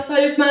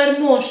megtapasztaljuk már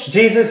most.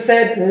 Jesus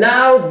said,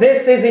 "Now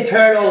this is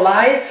eternal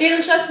life."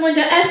 Jézus azt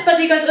mondja, ez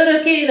pedig az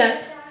örök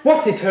élet.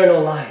 What's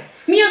eternal life?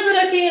 Mi az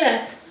örök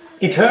élet?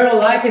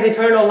 Eternal life is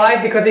eternal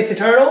life because it's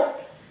eternal?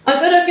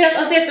 Az örök élet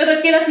azért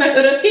örök élet, mert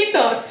örökké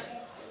tart?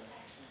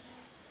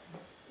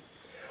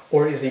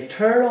 Or is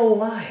eternal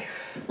life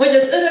Vagy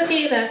az örök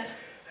élet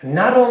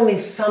not only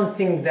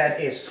something that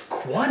is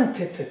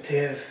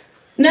quantitative,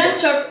 nem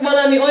csak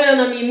valami olyan,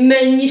 ami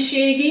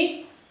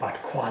mennyiségi, but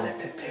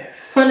qualitative?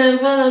 hanem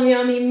valami,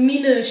 ami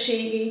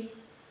minőségi.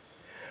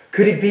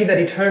 Could it be that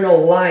eternal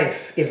life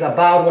is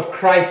about what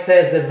Christ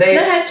says,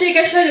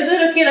 Lehetséges, hogy az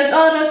örök élet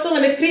arról szól,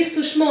 amit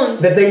Krisztus mond.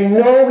 that they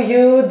know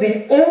you,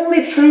 the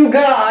only true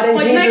God, and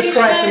Hogy Jesus Christ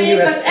whom you megismerjék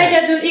have az sent.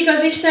 egyedül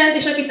igaz Istent,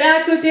 és akit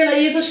elküldtél, a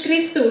Jézus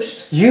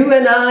Krisztust. You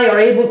and I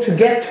are able to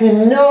get to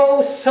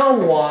know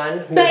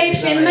someone who Te is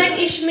és én divine.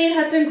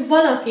 megismerhetünk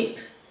valakit.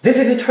 This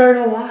is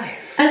eternal life.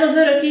 Ez az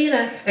örök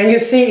élet. And you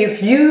see,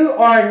 if you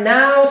are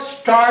now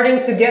starting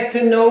to get to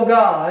know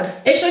God,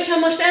 És hogyha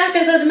most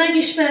elkezded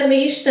megismerni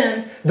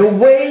Istent, the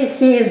way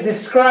He is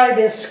described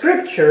in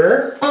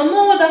Scripture, a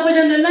mód,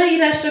 ahogyan ő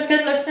leírásra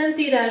kerül a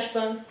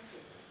Szentírásban,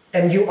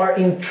 and you are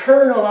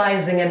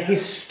internalizing, and His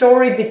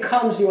story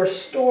becomes your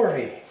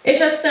story. és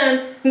aztán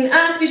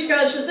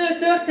átvizsgálod, és az ő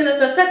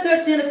története a te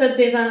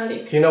történeteddé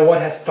válik. You know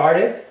what has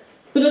started?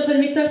 Tudod, hogy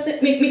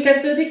mi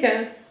kezdődik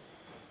el?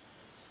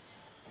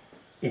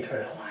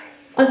 Eternal life.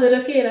 Az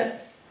örök élet.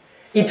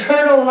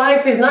 Eternal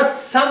life is not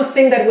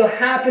something that will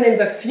happen in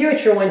the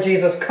future when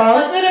Jesus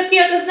comes. Az örök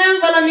élet az nem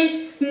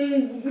valami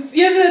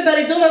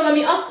jövőbeli dolog,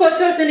 ami akkor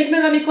történik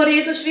meg, amikor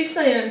Jézus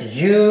visszajön.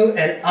 You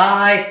and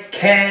I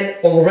can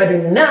already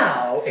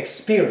now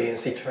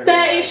experience eternal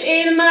Te life. és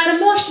én már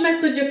most meg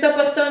tudjuk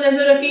tapasztalni az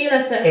örök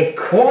életet.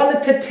 A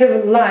qualitative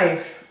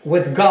life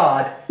with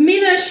God.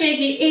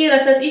 Minőségi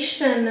életet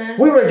Istennel.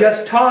 We were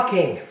just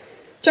talking.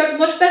 Csak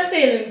most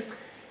beszélünk.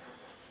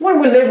 When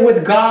we live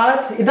with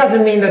God, it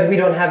doesn't mean that we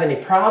don't have any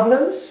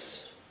problems.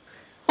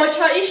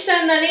 Hogyha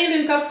Istennel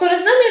élünk, akkor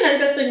az nem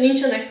jelenti azt, hogy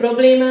nincsenek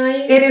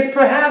problémáink. It is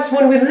perhaps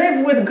when we live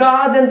with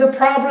God and the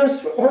problems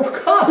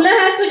come.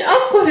 Lehet, hogy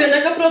akkor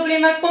jönnek a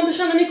problémák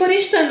pontosan, amikor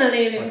Istennel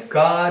élünk. But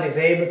God is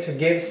able to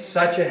give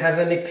such a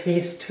heavenly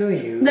peace to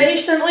you. De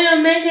Isten olyan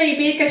mennyei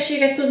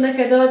békességet tud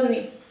neked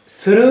adni.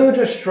 Through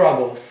the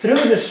struggle,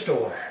 through the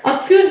storm,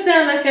 A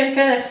küzdelmeken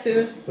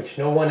keresztül, which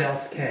no one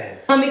else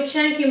can. amit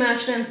senki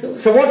más nem tud.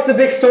 So what's the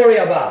big story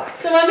about?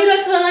 Szóval miről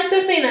szól a nagy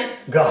történet?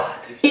 God.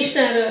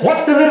 Istenről.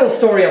 What's the little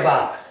story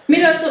about?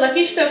 Miről szól a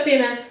kis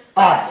történet?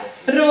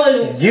 Us.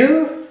 Rólunk. You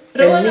and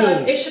Rólad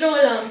me. és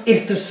rólam.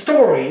 It's the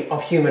story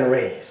of human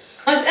race.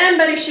 Az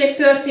emberiség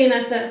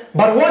története.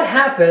 But what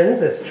happens,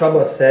 as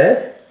Trouble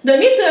said, De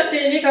mi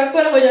történik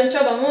akkor, ahogyan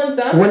Csaba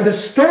mondta, when the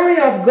story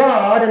of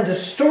God and the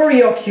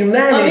story of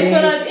humanity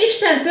amikor az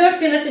Isten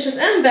történet és az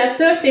ember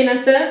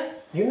története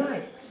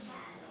unites?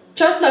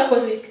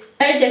 csatlakozik,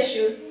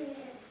 egyesül,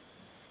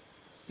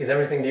 Is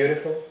everything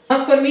beautiful?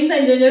 akkor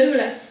minden gyönyörű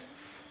lesz.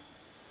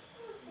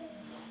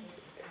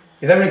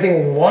 Is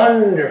everything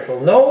wonderful?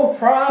 No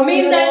problem at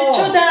Minden all.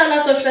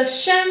 csodálatos lesz,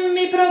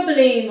 semmi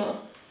probléma.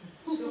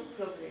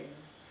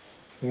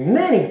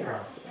 Many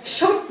problems.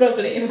 Sok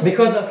probléma.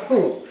 Because of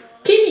who?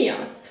 Ki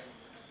miatt?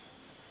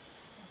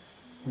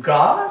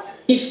 God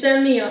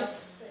Isten miatt.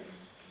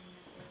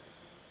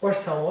 or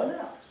someone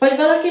else? Vagy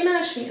valaki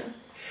más miatt.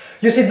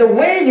 You see, the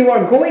way you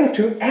are going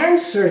to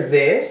answer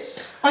this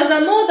Az a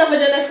mód,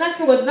 ahogyan ezt meg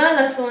fogod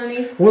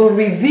válaszolni, will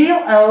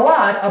reveal a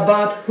lot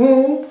about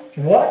who,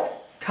 what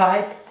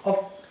type of,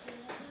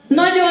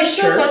 nagyon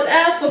picture. sokat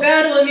el fog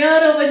árulni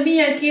arról, hogy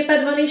milyen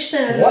képed van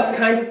Istenről. what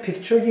kind of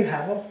picture you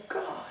have of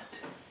God.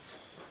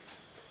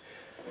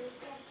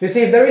 You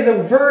see, there is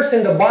a verse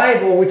in the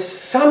Bible which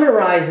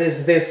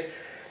summarizes this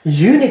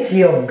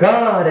unity of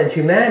God and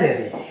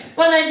humanity.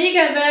 Van egy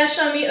igevers,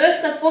 ami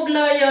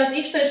összefoglalja az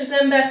Isten és az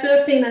ember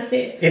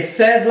történetét. It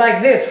says like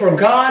this, for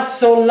God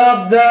so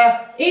loved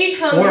the Így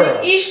hangzik,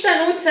 world.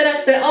 Isten úgy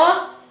szerette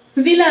a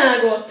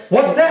világot.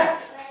 What's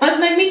that? Az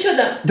meg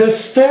micsoda? The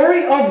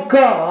story of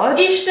God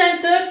Isten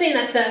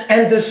története.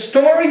 and the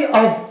story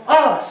of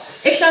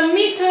us. És a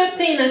mi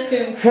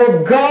történetünk.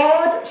 For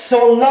God so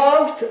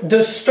loved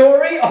the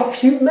story of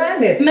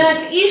humanity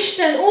Mert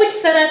Isten úgy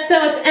szerette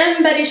az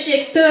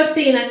emberiség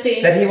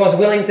történetét, that he was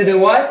willing to do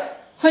what?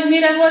 hogy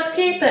mire volt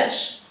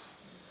képes?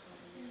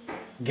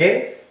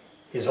 Give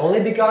his only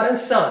begotten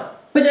son.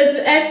 Hogy az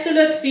ő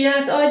egyszülött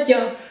fiát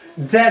adja.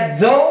 That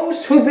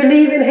those who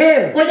believe in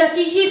him Hogy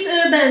aki hisz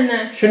ő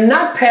benne, should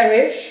not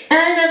perish, el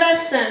ne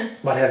vesszen,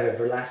 but have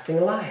everlasting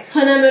life.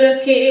 hanem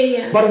örökké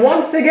éljen. But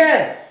once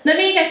again, De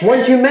még when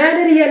egyszer,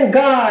 humanity and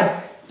God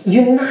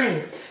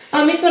unite,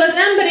 amikor az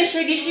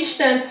emberiség és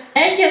Isten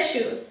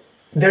egyesül,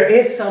 there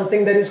is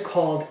something that is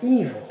called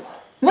evil.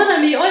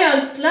 valami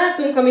olyat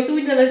látunk, amit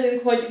úgy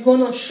nevezünk, hogy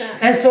gonoszság.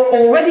 And so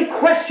already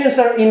questions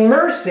are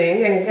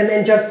immersing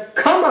and just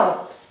come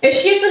up.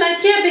 És hirtelen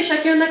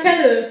kérdések jönnek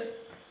elő.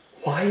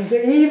 Why is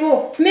there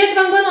evil? Miért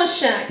van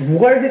gonoszság?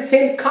 Where did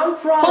sin come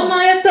from?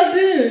 Honnan jött a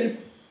bűn?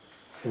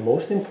 And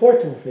most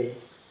importantly,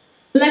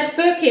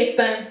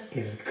 Legfőképpen,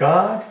 is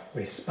God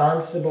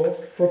responsible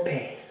for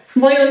pain?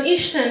 vajon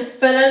Isten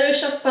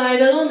felelős a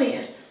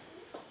fájdalomért?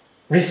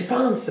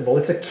 Responsible,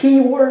 it's a key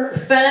word.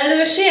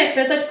 Felelős érte?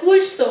 Ez egy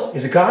kulcs szó.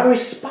 Is God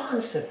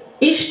responsible?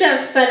 Isten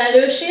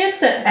felelős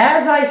érte?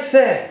 As I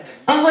said,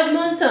 Ahogy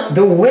mondtam,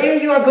 the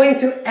way you are going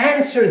to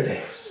answer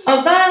this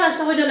a válasz,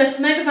 ahogyan ezt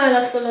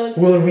megválaszolod,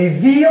 will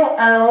reveal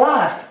a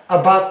lot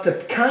about the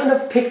kind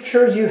of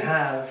picture you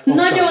have of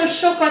nagyon God.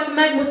 sokat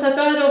megmutat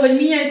arról, hogy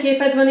milyen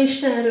képed van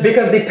Istenről.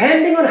 Because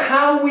depending on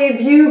how we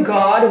view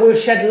God will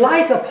shed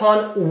light upon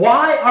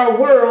why our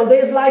world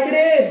is like it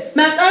is.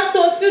 Mert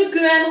attól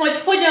függően, hogy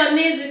hogyan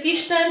nézzük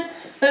Istent,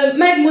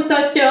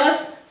 megmutatja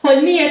azt,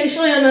 hogy miért is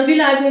olyan a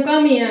világunk,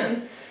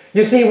 amilyen.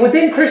 You see,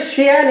 within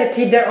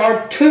Christianity there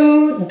are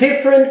two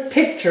different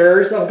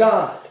pictures of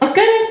God. A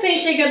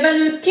kereszténységen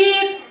belül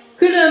két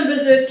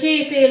különböző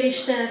kép él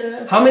Istenről.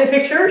 How many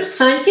pictures?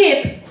 Hány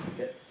kép?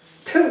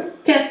 Two.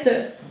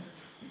 Kettő.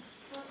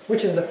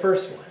 Which is the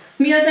first one?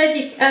 Mi az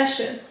egyik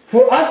első?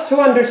 For us to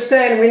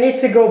understand, we need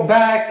to go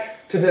back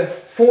to the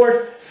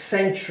 4th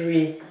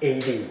century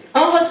AD.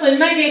 Ahhoz, hogy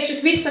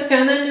megértsük, vissza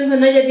kell mennünk a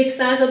 4.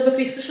 századba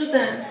Krisztus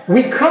után.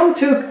 We come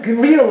to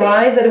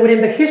realize that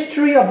within the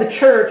history of the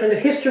church and the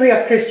history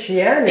of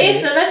Christianity,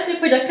 Észrevesszük,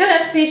 hogy a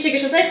kereszténység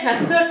és az egyház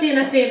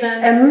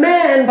történetében a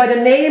man by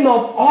the name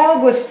of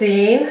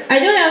Augustine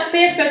egy olyan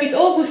férfi, akit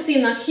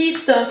Augustinnak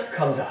hívtak,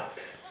 comes up.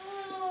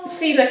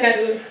 szívre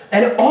kerül.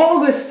 And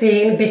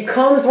Augustine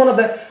becomes one of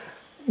the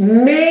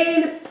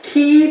main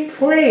key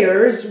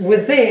players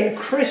within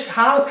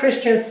how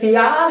Christian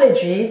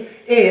theology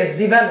is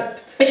developed.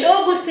 És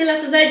Augustin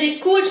lesz az egyik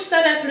kulcs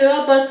szereplő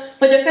abban,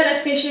 hogy a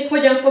kereszténység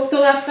hogyan fog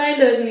tovább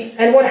fejlődni.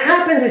 And what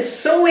happens is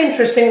so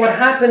interesting what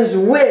happens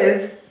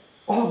with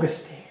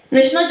Augustine.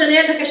 És nagyon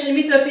érdekes, hogy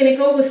mi történik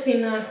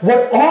Augustinnal.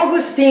 What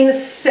Augustine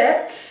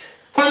sets,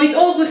 Amit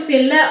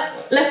Augustin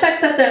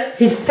lefektetett,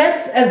 he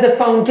sets as the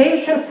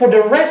foundation for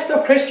the rest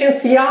of Christian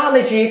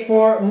theology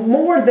for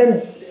more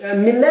than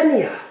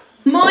millennia.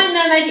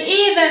 majdnem egy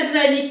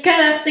évezrednyi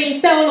keresztény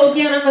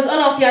teológiának az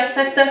alapját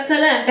fektette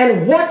le.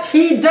 And what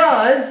he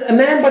does, a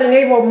man by the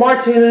name of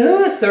Martin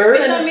Luther,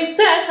 És amit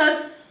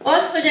tesz,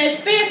 az, hogy egy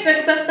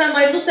férfit aztán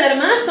majd Luther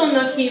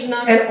Mártonnak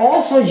hívnak. and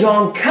also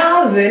John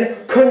Calvin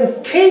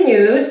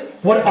continues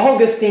what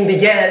Augustine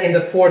began in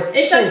the 4th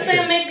És century.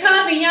 aztán még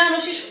Calvin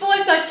János is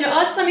folytatja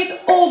azt, amit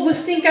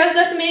Augustin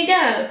kezdett még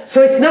el.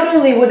 So it's not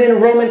only within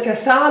Roman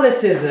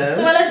Catholicism,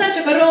 Szóval ez nem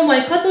csak a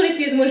római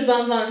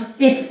katolicizmusban van,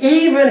 it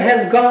even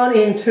has gone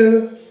into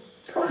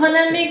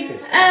hanem még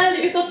Protestantism.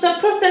 eljutott a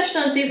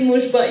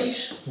protestantizmusba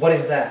is. What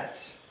is that?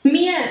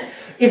 Mi ez?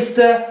 It's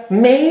the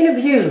main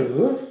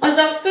view Az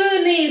a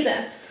fő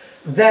nézet.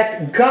 that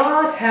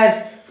God has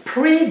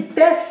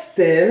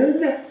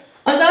predestined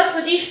Az az,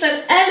 hogy Isten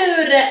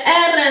előre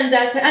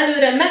elrendelte,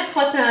 előre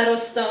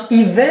meghatározta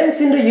events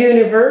in the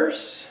universe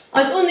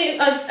az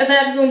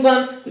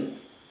univerzumban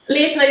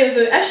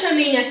létrejövő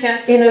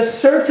eseményeket in a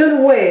certain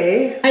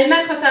way egy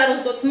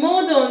meghatározott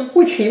módon,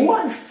 which he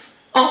wants.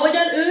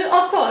 ahogyan ő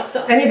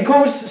akarta. And it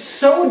goes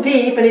so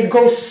deep and it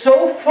goes so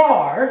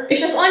far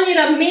És ez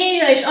annyira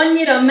mélyre és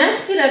annyira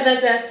messzire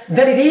vezet,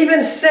 that it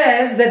even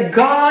says that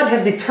God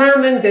has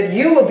determined that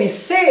you will be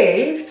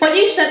saved hogy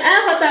Isten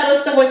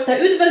elhatározta, hogy te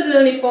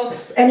üdvözölni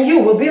fogsz, and you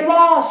will be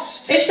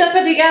lost. és te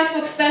pedig el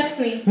fogsz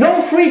veszni. No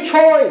free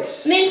choice.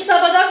 Nincs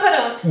szabad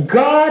akarat.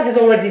 God has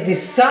already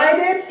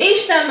decided,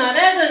 Isten már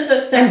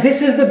eldöntötte, and this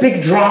is the big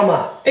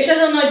drama. és ez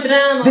a nagy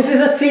dráma. This is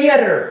a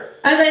theater.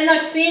 Ez egy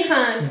nagy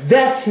színház.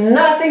 That's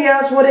nothing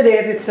else what it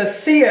is. It's a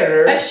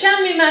theater. Ez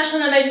semmi más,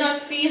 hanem egy nagy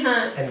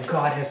színház. And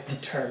God has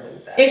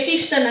determined that. És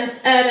Isten ezt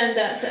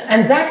elrendelte.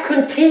 And that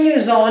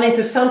continues on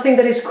into something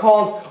that is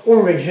called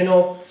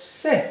original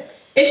sin.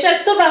 És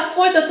ez tovább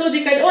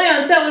folytatódik egy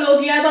olyan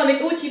teológiában,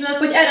 amit úgy hívnak,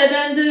 hogy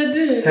eredendő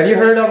bűn. Have you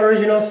heard of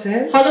original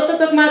sin?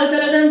 Hallottatok már az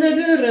eredendő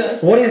bűnről?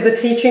 What is the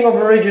teaching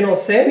of original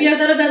sin? Mi az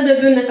eredendő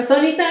bűnnek a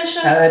tanítása?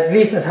 At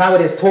least that's how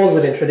it is told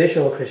within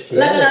traditional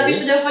Legalábbis,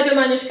 Christianity. hogy a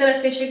hagyományos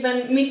kereszténységben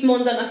mit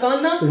mondanak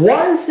annak.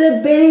 Once a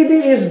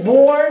baby is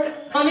born,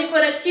 Amikor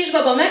egy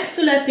kisbaba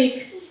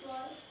megszületik,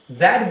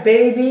 that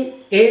baby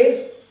is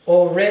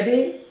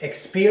already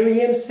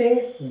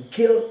experiencing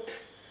guilt.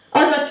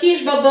 az a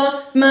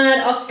kisbaba már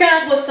a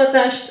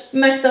kárhoztatást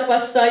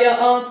megtapasztalja,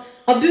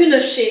 a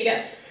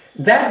bűnösséget.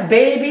 That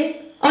baby,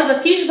 Az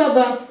a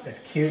kisbaba, that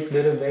cute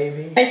little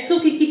baby, egy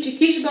cuki kicsi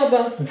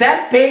kisbaba,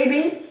 that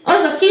baby,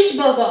 az a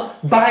kisbaba,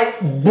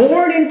 by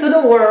born into the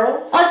world,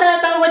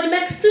 azáltal, hogy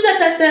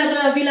megszületett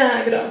erre a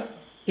világra,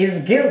 is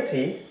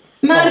guilty.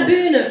 már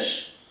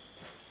bűnös.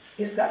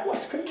 Is that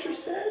what Scripture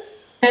says?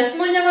 Ezt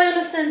mondja vajon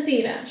a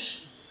Szentírás?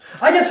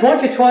 I just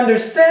want you to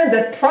understand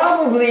that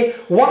probably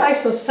why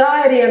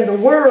society and the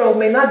world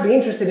may not be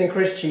interested in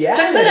Christianity.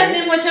 Csak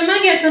szeretném, hogyha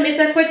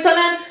megértenétek, hogy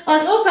talán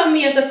az oka,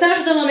 miért a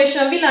társadalom és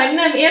a világ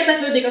nem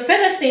érdeklődik a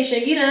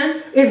kereszténység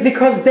iránt, is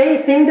because they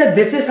think that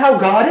this is how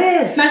God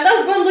is. mert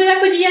azt gondolják,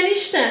 hogy ilyen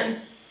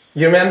Isten.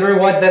 You remember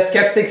what the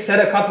skeptic said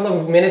a couple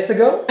of minutes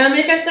ago?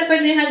 Emlékeztek,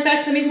 hogy néhány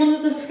perce mit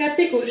mondott az a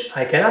szkeptikus?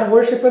 I cannot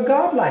worship a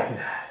God like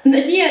that.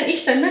 Egy ilyen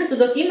Isten nem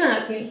tudok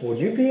imádni. Would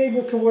you be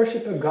able to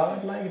worship a God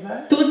like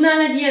that? Tudnál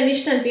egy ilyen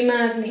Istent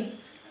imádni?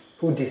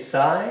 Who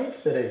decides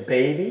that a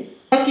baby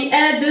Aki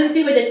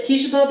eldönti, hogy egy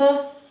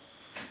kisbaba,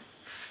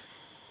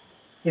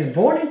 is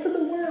born into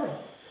the world?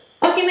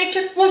 aki még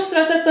csak most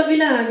született a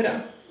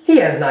világra,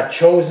 He has not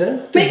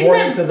chosen to még born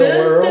nem into the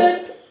world.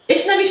 döntött,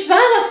 és nem is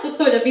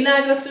választotta, hogy a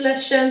világra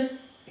szülessen,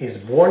 He is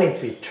born into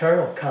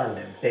eternal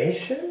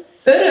condemnation.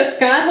 örök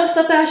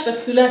kárhoztatásra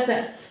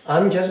született.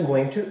 I'm just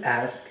going to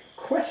ask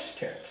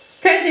questions.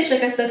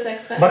 Kérdéseket teszek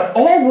fel.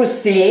 But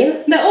Augustine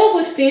De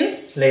Augustin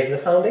lays the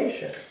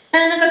foundation.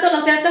 ennek az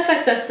alapját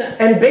lefektette.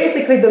 And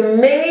basically the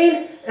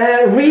main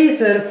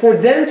reason for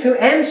them to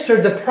answer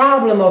the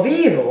problem of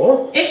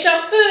evil És a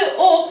fő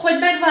ok, hogy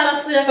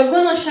megválaszolják a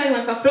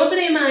gonoszságnak a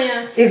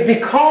problémáját, is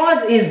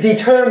because it's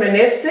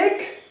deterministic.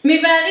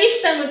 mivel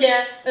Isten ugye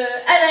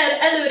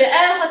előre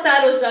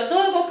elhatározza a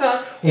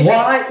dolgokat, és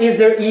Why is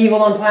there evil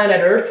on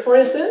planet Earth, for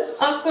instance?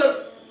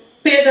 akkor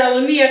például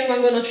miért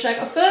van gonoszság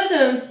a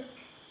Földön?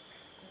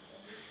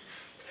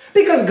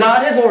 Because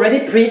God has already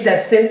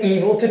predestined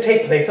evil to take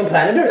place on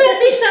planet Earth.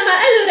 Mert Isten már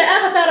előre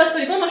elhatározta,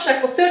 hogy gonoszság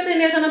fog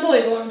történni ezen a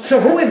bolygón. So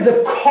who is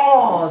the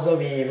cause of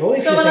evil,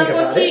 if you Szóval think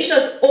akkor about ki it? is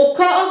az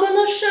oka a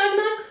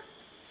gonoszságnak?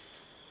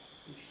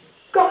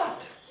 God.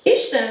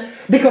 Isten.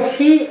 Because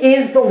He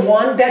is the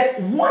one that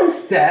wants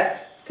that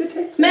to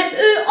take place. Mert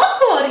ő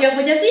akarja,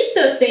 hogy ez így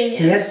He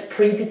történjen. has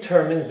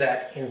predetermined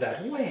that in that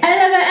way.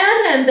 Eleve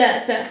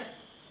elrendelte.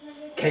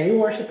 Can you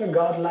worship a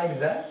God like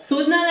that?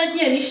 Tudnál egy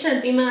ilyen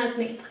Istent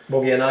imádni?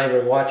 Bogie and I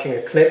were watching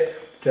a clip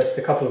just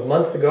a couple of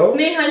months ago.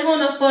 Néhány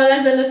hónappal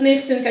ezelőtt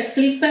néztünk egy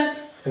klippet,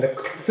 And the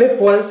clip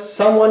was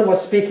someone was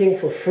speaking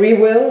for free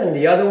will and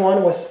the other one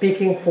was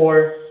speaking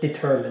for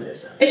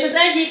determinism. és az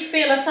egyik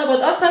fél a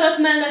szabad akarat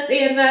mellett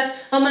érvelt,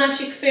 a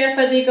másik fél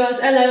pedig az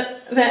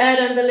eleve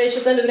elrendelés,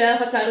 az előre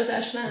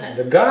elhatározás mellett.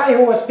 The guy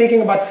who was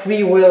speaking about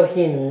free will,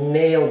 he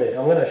nailed it.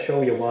 I'm going to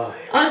show you why.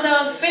 Az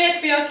a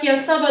férfi, aki a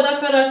szabad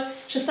akarat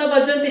és a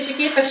szabad döntési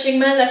képesség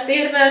mellett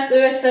érvelt,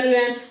 ő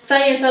egyszerűen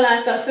fején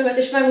találta a szöget,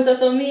 és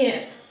megmutatom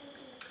miért.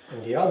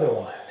 And the other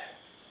one,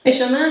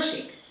 És a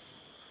másik?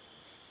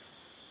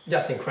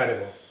 just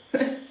incredible.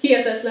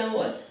 Hihetetlen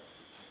volt.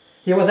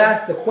 He was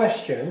asked the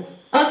question,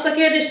 Azt a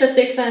kérdést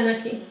tették fel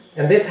neki.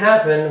 and this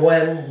happened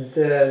when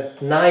the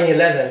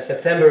 9/11,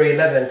 September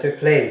 11 took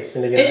place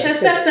in the United És ez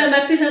States.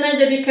 szeptember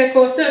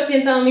 11-ekor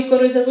történt,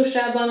 amikor úgy az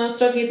USA-ban a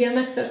tragédia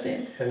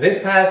megtörtént. And this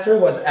pastor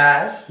was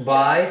asked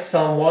by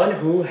someone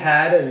who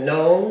had a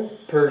known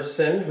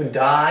person who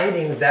died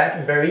in that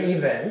very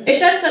event. És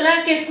ezt a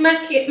lelkész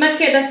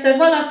megkérdezte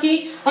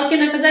valaki,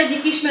 akinek az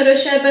egyik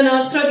ismerőse ebben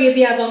a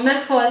tragédiában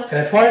meghalt.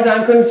 And as far as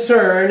I'm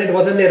concerned, it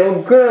was a little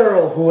girl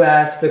who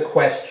asked the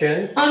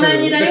question to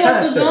Amennyire the jól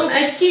pastor. tudom,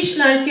 egy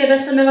kislány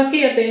kérdezte meg a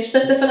kérdést,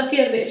 tette fel a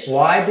kérdést.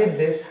 Why did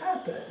this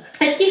happen?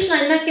 Egy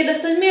kislány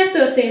megkérdezte, hogy miért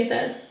történt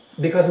ez.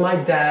 Because my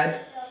dad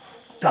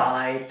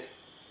died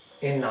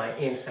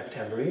in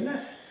September 11.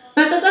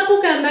 Mert az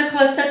apukám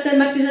meghalt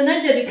szeptember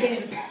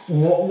 11-én.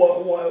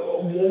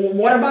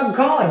 What about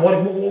God?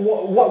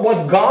 What was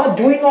God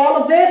doing all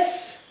of this?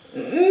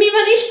 Mi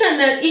van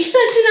Istennel?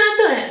 Isten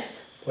csinálta ezt?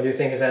 What do you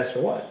think his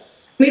answer was?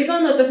 Mit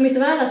gondoltok, mit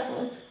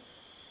válaszolt?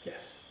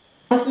 Yes.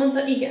 Azt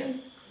mondta,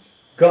 igen.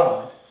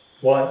 God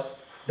was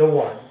the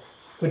one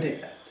who did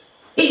that.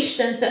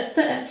 Isten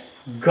tette ezt.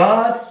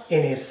 God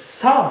in his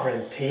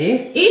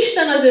sovereignty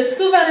Isten az ő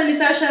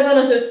szuverenitásában,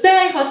 az ő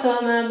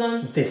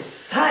teljhatalmában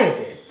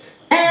decided.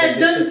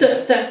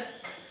 eldöntötte,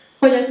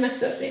 hogy ez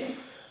megtörténik.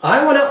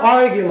 I want to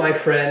argue, my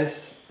friends,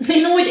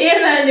 Én úgy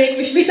érvelnék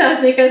és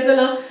vitáznék ezzel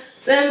a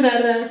az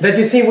emberrel. That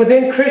you see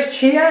within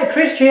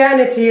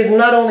Christianity is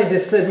not only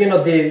this,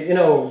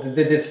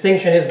 the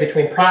distinction is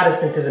between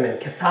Protestantism and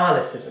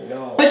Catholicism.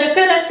 No. Hogy a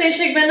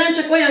kereszténységben nem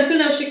csak olyan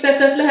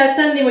különbségtetet lehet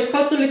tenni, hogy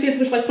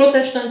katolicizmus vagy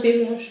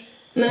protestantizmus.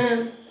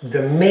 Nem.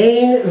 The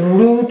main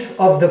root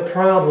of the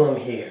problem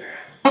here.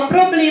 A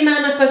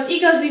problémának az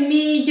igazi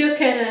mély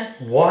gyökere.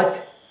 What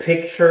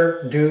picture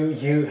do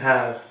you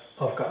have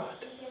of God?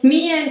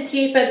 Milyen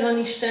képed van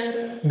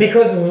Istenről?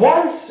 Because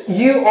once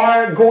you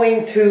are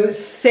going to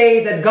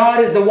say that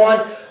God is the one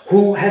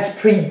who has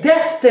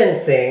predestined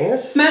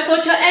things, mert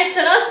hogyha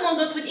egyszer azt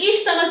mondod, hogy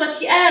Isten az,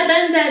 aki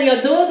elrendeli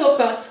a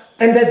dolgokat,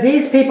 and that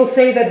these people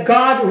say that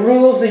God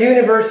rules the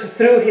universe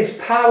through his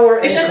power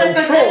and és ezek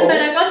az control,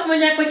 emberek azt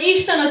mondják, hogy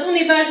Isten az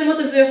univerzumot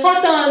az ő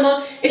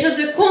hatalma és az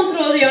ő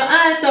kontrollja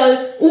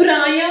által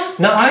uralja.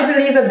 Now I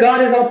believe that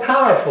God is all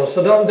powerful,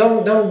 so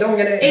don't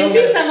get it. Én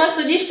hiszem azt,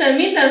 hogy Isten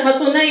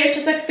mindenható, ne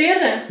értsetek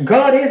félre.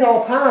 God is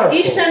all powerful.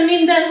 Isten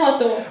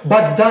mindenható.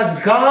 But does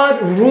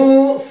God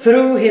rule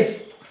through his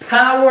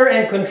power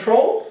and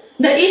control?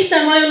 De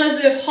Isten vajon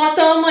az ő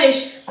hatalma és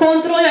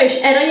kontrollja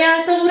és ereje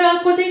által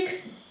uralkodik?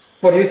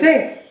 What do you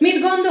think?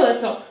 Mit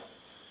gondoltok?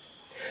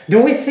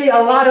 Do we see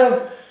a lot of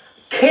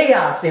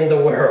chaos in the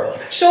world?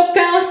 Sok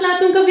káoszt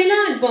látunk a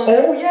világban?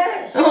 Oh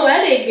yes.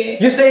 Eléggé.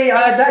 You say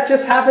that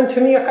just happened to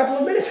me a couple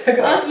of minutes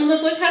ago. Azt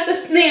mondod, hogy hát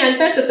ez néhány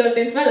percet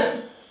történt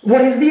velem.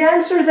 What is the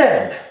answer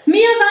then? Mi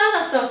a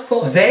válasz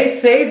akkor? They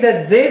say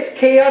that this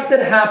chaos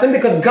that happened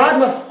because God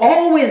must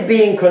always be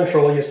in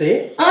control, you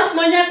see? Azt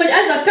mondják, hogy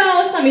ez a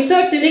káosz, ami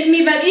történik,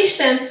 mivel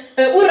Isten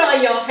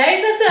uralja a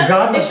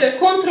helyzetet, és ő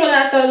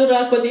kontrolláltal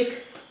uralkodik.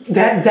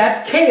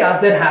 That chaos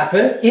that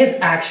happened is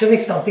actually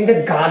something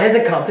that God has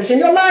accomplished in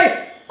your life.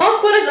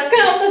 Akkor ez a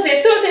káosz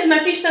azért történt,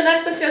 mert Isten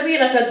ezt teszi az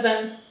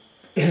életedben.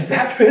 Is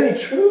that really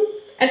true?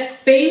 Ez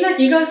tényleg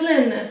igaz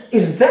lenne?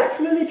 Is that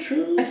really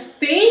true? Ez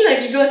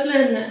tényleg igaz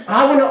lenne?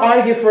 I want to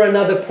argue for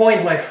another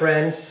point, my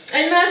friends.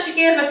 Egy másik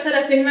érvet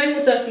szeretnék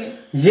megmutatni.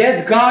 Yes,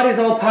 God is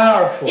all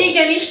powerful.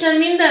 Igen, Isten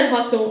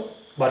mindenható.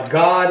 But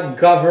God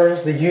governs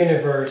the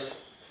universe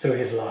through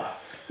his love.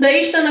 De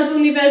Isten az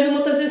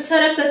univerzumot az ő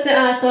szeretete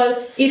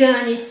által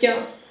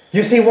irányítja.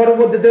 You see,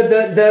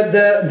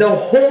 the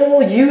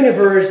whole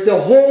universe,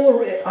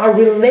 our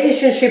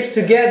relationships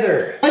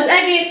together, az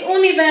egész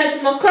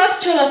univerzum, a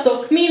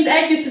kapcsolatok mind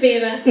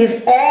együttvéve, is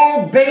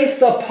all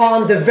based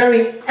upon the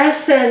very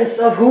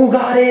essence of who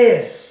God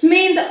is.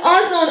 Mind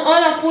azon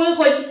alapul,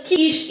 hogy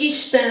ki is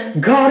Isten.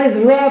 God is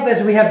love, as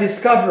we have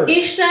discovered.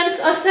 Isten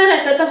a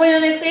szeretet,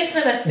 ahogyan ezt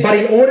észrevettük. But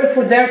in order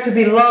for there to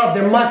be love,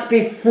 there must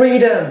be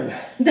freedom.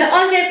 De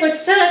azért, hogy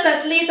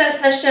szeretet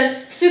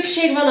létezhessen,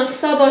 szükség van a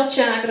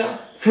szabadságra.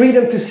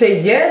 Freedom to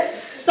say yes.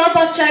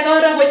 Szabadság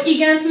arra, hogy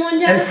igent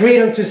mondjál. And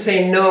freedom to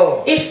say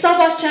no. És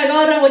szabadság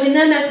arra, hogy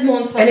nemet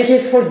mondhass. And it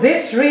is for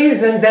this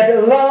reason that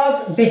love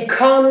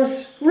becomes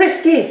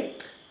risky.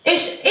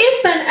 És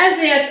éppen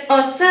ezért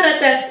a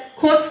szeretet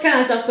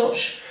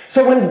kockázatos.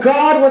 So when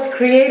God was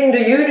creating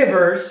the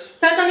universe,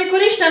 tehát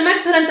amikor Isten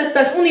megteremtette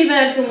az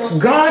univerzumot,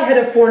 God had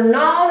a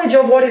foreknowledge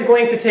of what is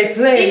going to take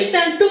place.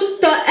 Isten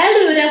tudta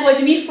előre,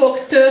 hogy mi fog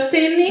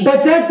történni.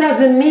 But that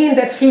doesn't mean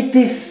that he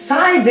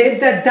decided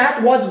that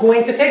was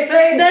going to take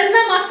place. De ez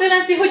nem azt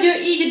jelenti, hogy ő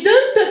így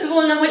döntött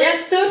volna, hogy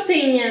ez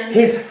történjen.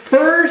 His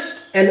first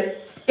and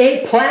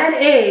plan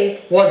A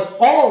was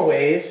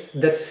always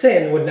that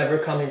sin would never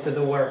come into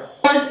the world.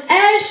 Az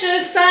első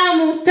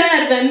számú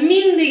terve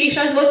mindig is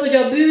az volt, hogy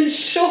a bűn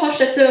soha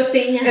se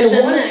történjen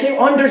And once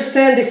you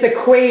understand this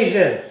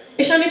equation,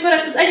 és amikor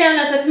ezt az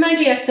egyenletet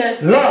megérted,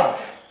 love,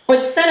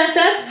 hogy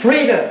szeretet,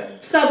 freedom,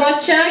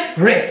 szabadság,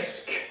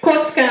 risk,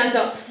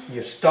 kockázat,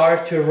 you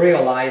start to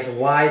realize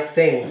why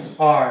things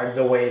are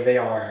the way they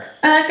are.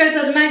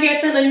 elkezded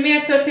megérteni, hogy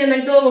miért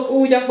történnek dolgok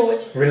úgy,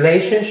 ahogy.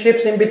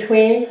 Relationships in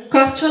between,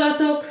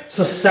 kapcsolatok,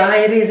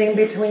 societies in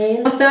between,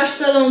 a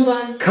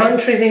társadalomban,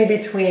 countries in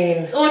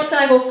between, az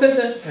országok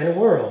között, and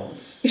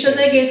worlds. és az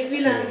egész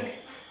világ.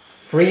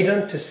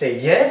 Freedom to say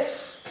yes,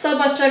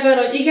 szabadság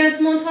arra, hogy igent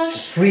mondhass,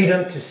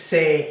 freedom to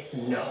say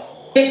no.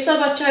 és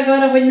szabadság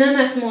arra, hogy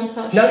nemet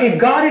mondhass. Now if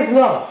God is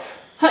love,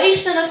 ha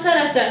Isten a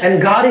szeretet,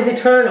 and God is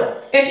eternal,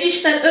 és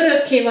Isten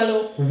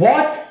örökkévaló,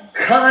 what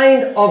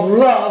kind of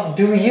love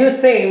do you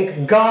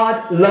think God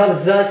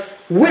loves us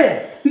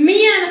with?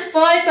 milyen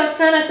fajta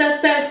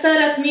szeretettel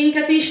szeret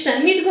minket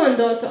Isten? Mit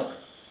gondoltok?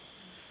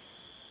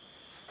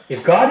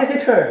 If God is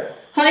eternal,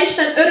 ha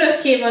Isten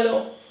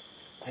örökkévaló,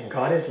 and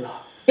God is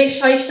love,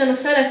 és ha Isten a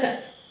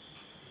szeretet,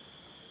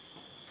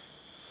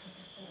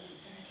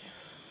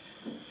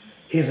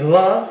 his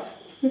love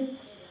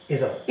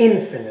is of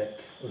infinite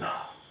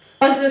love.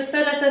 az ő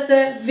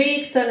szeretete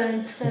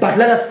végtelen szeretet.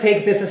 But let us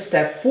take this a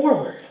step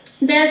forward.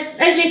 De ezt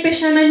egy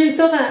lépéssel menjünk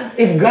tovább.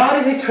 If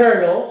God is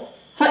eternal,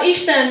 ha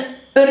Isten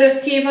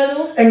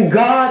örökkévaló, and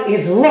God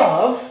is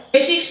love,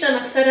 és Isten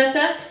a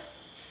szeretet,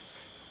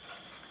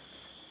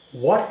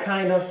 what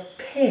kind of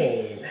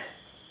pain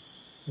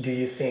do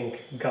you think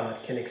God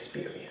can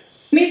experience?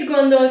 mit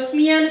gondolsz,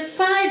 milyen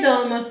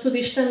fájdalmat tud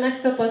Isten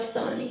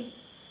megtapasztalni?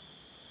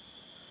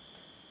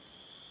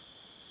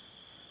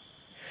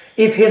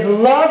 if his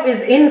love is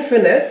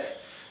infinite,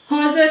 ha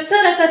az ő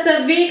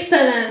szeretete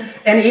végtelen,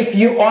 and if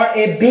you are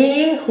a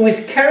being who is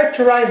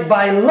characterized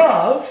by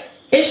love,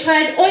 és ha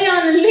egy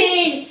olyan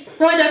lény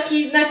vagy,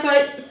 akinek a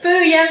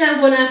fő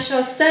jellemvonása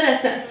a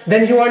szeretet,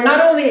 then you are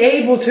not only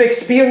able to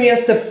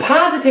experience the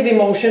positive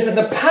emotions and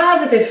the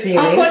positive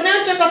feelings, akkor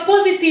nem csak a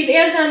pozitív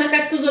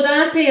érzelmeket tudod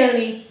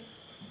átélni,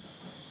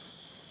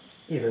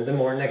 even the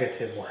more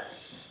negative ones.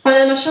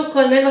 hanem a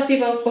sokkal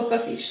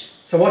negatívabbakat is.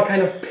 So what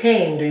kind of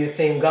pain do you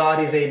think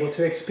God is able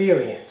to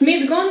experience?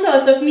 Mit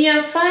gondoltok,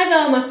 milyen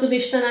fájdalmat tud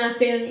Isten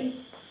átélni?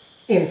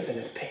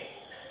 Infinite pain.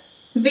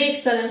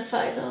 Végtelen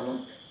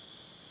fájdalmat.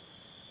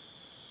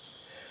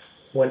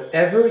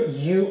 Whenever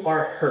you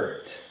are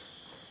hurt,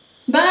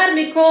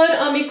 Bármikor,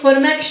 amikor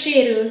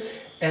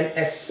megsérülsz, and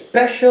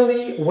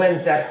especially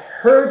when that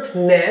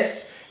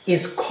hurtness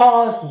is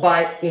caused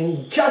by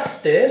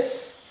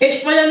injustice,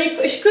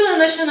 és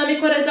különösen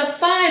amikor ez a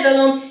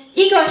fájdalom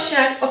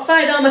a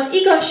fájdalmat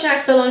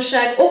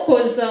igazságtalanság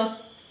okozza.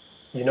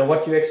 you know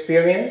what you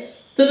experience?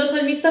 Tudod,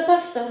 hogy mit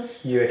tapasztalsz?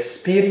 You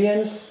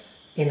experience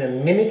in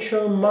a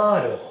miniature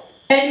model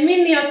Egy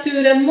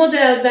miniatűre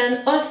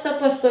modellben azt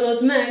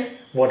tapasztalod meg,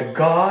 what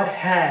God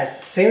has,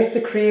 since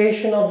the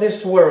creation of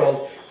this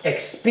world,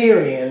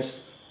 experienced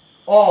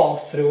all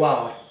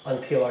throughout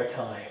until our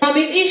time.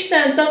 amit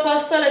Isten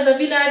tapasztal ez a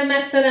világ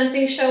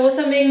megteremtése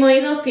óta még mai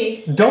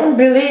napig. Don't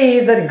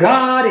believe that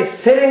God is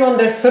sitting on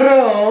the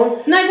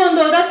throne Ne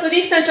gondold azt, hogy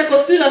Isten csak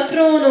ott ül a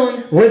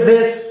trónon, with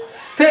this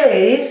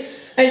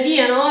face egy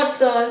ilyen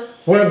arccal,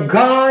 where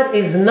God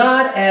is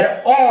not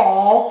at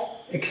all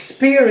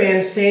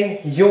experiencing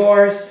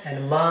yours and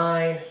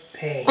mine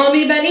pain.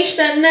 amiben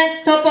Isten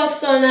ne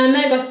tapasztalná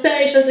meg a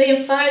te és az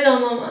én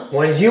fájdalmamat.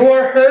 When you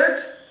are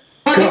hurt,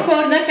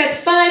 Amikor neked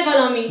fáj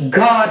valami,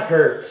 God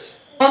hurts.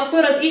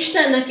 akkor az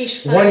Istennek is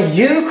fáj. When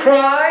you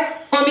cry,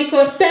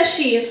 Amikor te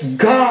sírsz,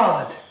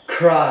 God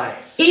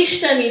cries.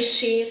 Isten is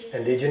sír.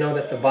 And did you know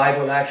that the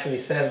Bible actually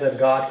says that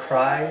God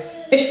cries?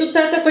 És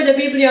tudtátok, hogy a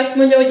Biblia azt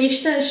mondja, hogy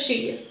Isten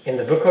sír? In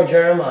the book of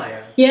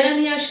Jeremiah,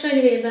 Jeremiás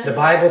könyvében. the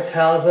Bible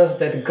tells us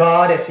that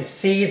God, as he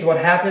sees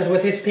what happens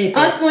with his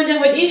people, Azt mondja,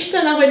 hogy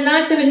Isten, ahogy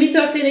látja, hogy mi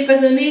történik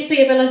az ő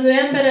népével, az ő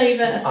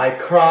embereivel.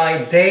 I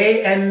cry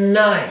day and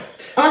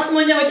night. Azt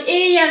mondja, hogy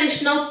éjjel és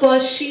nappal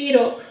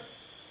sírok.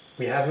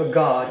 We have a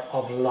God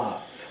of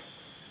love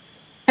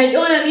Egy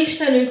olyan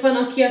Istenünk van,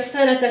 aki a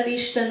szeretet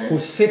Istene. who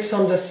sits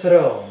on the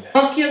throne,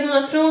 Aki azon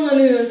a trónon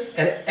ül,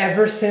 and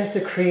ever since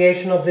the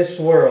creation of this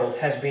world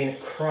has been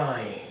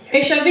crying.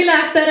 és a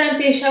világ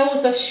teremtése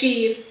óta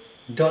sír.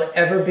 Don't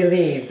ever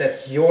believe that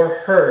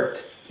your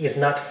hurt is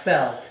not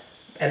felt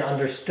and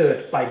understood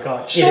by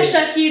God. It is.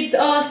 Sose hidd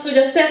azt, hogy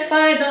a te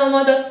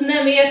fájdalmadat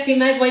nem érti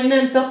meg, vagy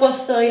nem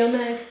tapasztalja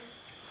meg.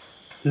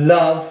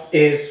 Love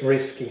is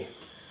risky.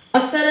 A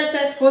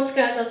szeretet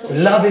kockázatos.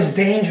 Love is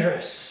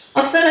dangerous.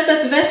 A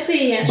szeretet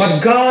veszélyes.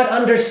 But God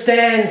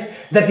understands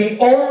that the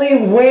only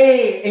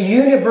way a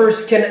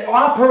universe can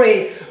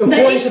operate De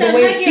according to the Isten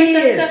way He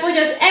megértette, is hogy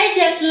az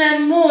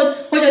egyetlen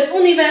mód, hogy az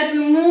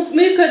univerzum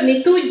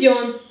működni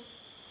tudjon,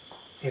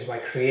 is by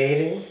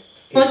creating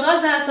az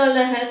azáltal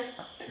lehet,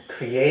 to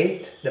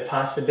create the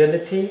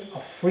possibility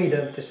of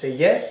freedom to say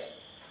yes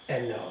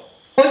and no.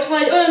 hogyha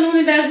egy olyan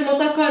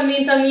univerzumot akar,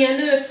 mint amilyen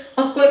ő,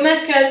 akkor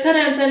meg kell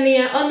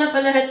teremtenie annak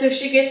a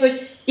lehetőségét,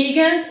 hogy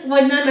igent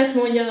vagy nemet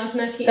mondjanak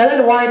neki.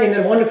 Ellen White in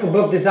the wonderful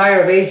book Desire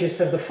of Ages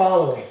says the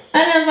following.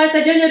 Ellen White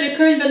egy gyönyörű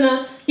könyvben,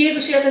 a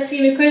Jézus élete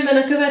című könyvben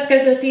a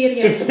következőt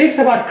írja. It speaks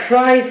about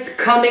Christ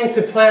coming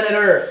to planet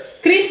Earth.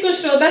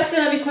 Krisztusról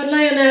beszél, amikor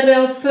lejön erre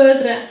a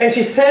földre. And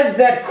she says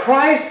that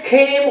Christ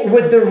came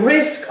with the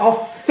risk of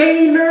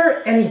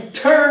failure and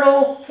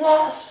eternal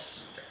loss.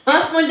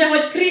 Azt mondja,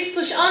 hogy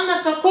Krisztus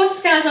annak a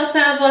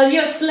kockázatával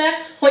jött le,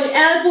 hogy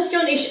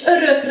elbukjon és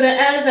örökre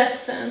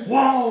elvesszen.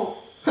 Wow!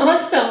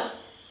 Aztán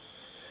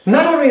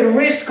Not only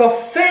risk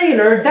of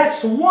failure,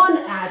 that's one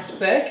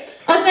aspect.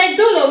 az egy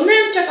dolog,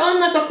 nem csak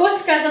annak a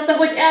kockázata,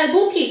 hogy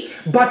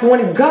elbukik, But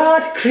when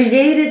God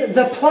created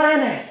the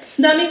planet,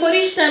 de amikor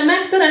Isten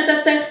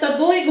megteremtette ezt a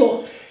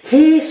bolygót,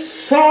 He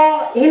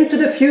saw into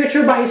the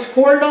future by His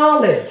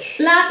foreknowledge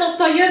látott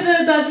a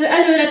jövőbe az ő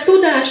előre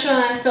tudása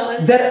által,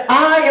 that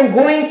I am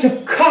going to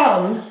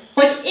come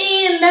hogy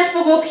én le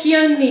fogok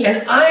jönni, and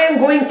I am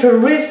going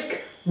to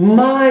risk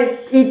my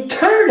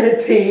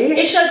eternity.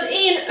 és az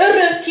én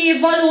örökké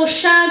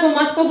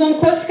valóságomat fogom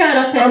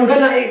kockára I'm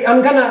tenni.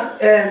 gonna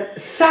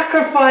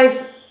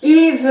sacrifice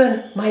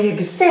even my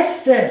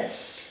existence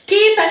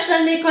Képes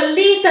lennék a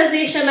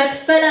létezésemet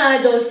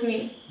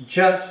feláldozni,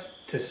 just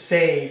to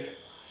save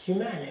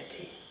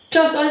humanity.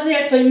 csak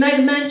azért, hogy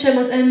megmentsem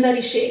az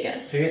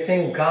emberiséget. Do you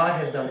think God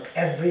has done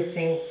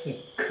everything He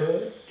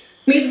could?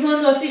 Mit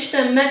gondolsz,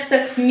 Isten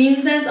megtett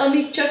mindent,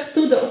 amit csak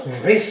tudott?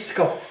 Risk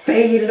of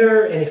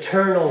failure and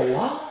eternal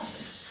loss?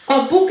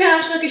 A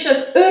bukásnak és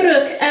az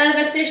örök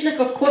elveszésnek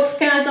a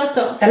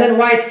kockázata. Ellen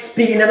White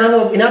in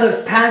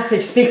another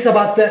passage speaks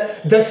about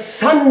the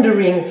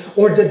sundering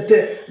or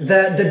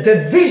the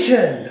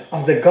division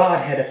of the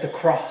Godhead at the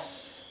cross.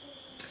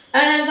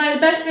 Ellen White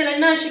beszél egy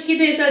másik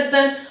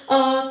idézetben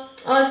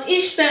az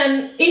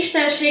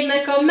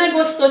istenségnek a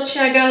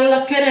megosztottságáról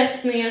a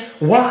keresztnél.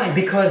 Why?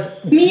 Because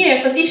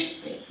Miért?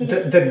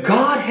 the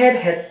Godhead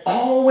had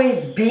always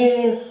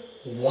been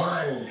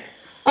one.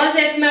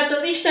 Azért, mert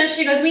az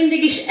istenség az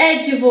mindig is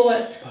egy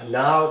volt. But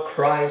now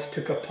Christ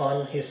took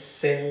upon his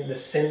sin, the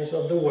sins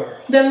of the world.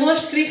 De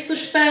most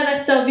Krisztus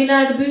felvette a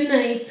világ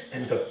bűneit.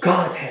 And the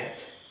Godhead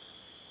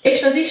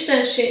És az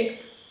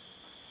istenség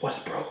was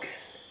broken.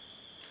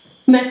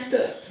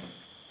 megtört.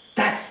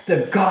 That's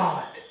the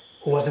God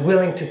who was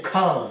willing to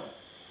come.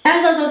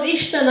 Ez az az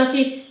Isten,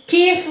 aki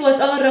kész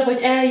volt arra, hogy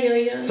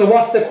eljöjjön. So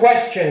what's the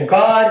question?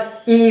 God,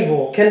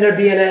 evil. Can there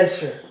be an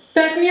answer?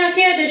 Tehát mi a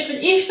kérdés,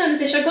 hogy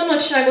Istenit és a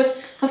gonoszságot,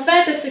 ha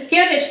feltesszük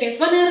kérdésként,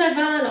 van erre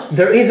válasz?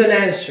 There is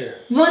an answer.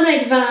 Van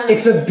egy válasz.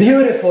 It's a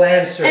beautiful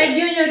answer. Egy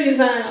gyönyörű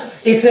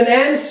válasz. It's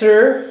an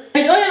answer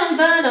Egy olyan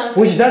válasz,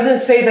 which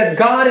doesn't say that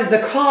God is the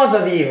cause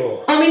of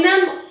evil, ami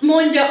nem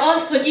mondja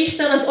azt, hogy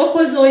Isten az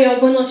okozója a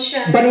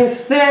gonoszságnak, but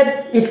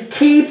instead it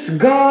keeps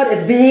God as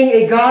being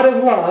a God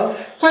of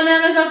love.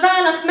 hanem ez a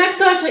válasz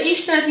megtartja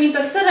Istent, mint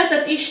a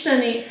szeretet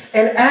Istenét.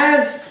 And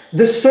as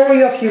the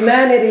story of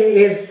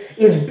humanity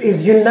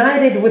is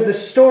united with the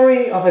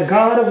story of a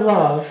God of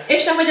love,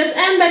 És ahogy az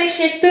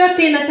emberiség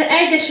története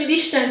egyesül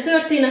Isten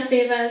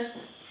történetével,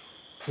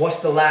 what's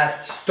the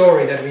last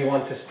story that we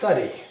want to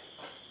study?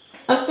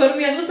 akkor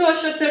mi az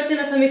utolsó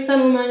történet, amit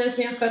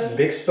tanulmányozni akarunk?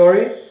 Big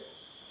story?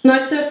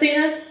 Nagy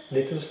történet?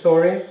 Little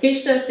story?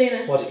 Kis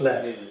történet? What's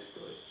left?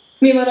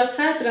 Mi maradt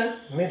hátra?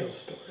 Middle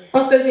story.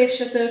 A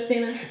középső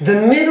történet.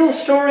 The middle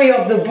story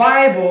of the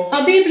Bible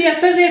A Biblia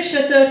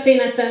középső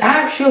története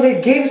actually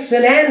gives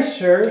an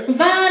answer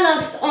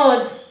választ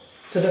ad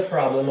to the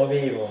problem of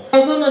evil. a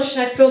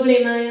gonoszság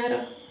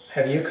problémájára.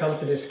 Have you come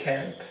to this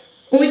camp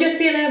Úgy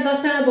jöttél ebbe a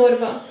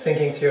táborba,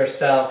 thinking to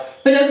yourself,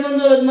 hogy azt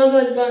gondolod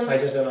magadban,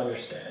 I just don't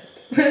understand.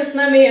 ezt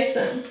nem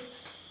értem.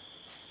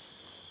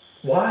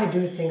 Why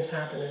do things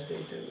happen as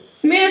they do?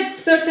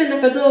 Miért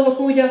történnek a dolgok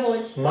úgy,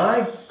 ahogy?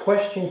 My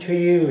question to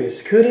you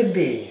is, could it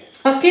be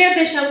A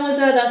kérdésem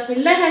hozzád az,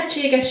 hogy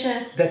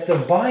lehetséges-e, that the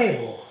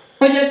Bible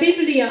hogy a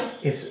Biblia,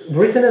 is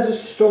written as a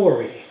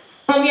story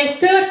ami egy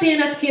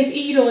történetként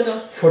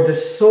íródott, for the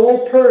sole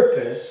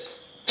purpose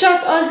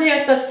csak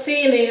azért a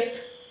célért,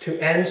 to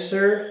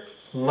answer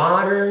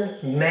modern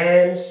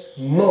man's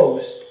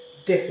most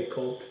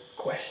difficult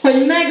question?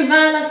 hogy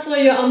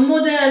megválaszolja a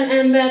modern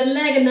ember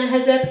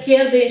legnehezebb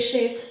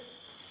kérdését,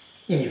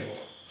 Evil,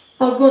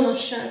 a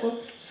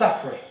gonoszságot,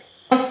 suffering,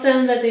 a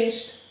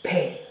szenvedést,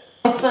 pain.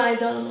 a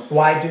fájdalmat.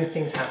 Why do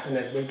things happen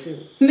as they do?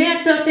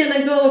 Miért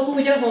történnek dolgok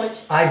úgy, ahogy?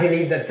 I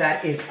believe that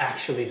that is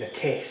actually the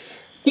case.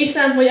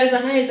 Hiszem, hogy ez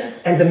a helyzet.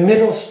 And the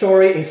middle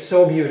story is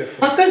so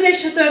beautiful. A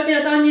középső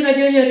történet annyira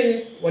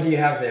gyönyörű. What do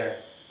you have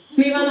there?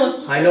 Mi van ott?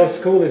 I know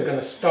school is going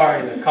to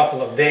start in a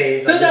couple of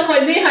days. Tudom,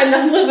 hogy néhány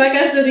nap múlva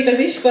kezdődik az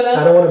I iskola.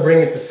 don't want to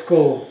bring it to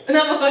school.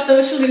 Nem akartam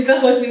a sulit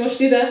behozni most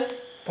ide.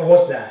 But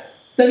what's that?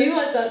 De mi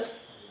volt az?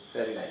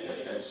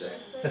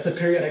 That's the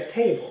periodic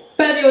table.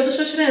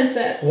 Periódusos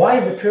rendszer. Why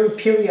is the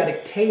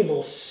periodic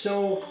table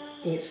so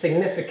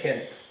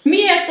significant?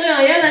 Miért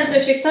olyan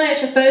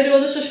jelentőségteljes a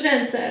periódusos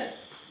rendszer?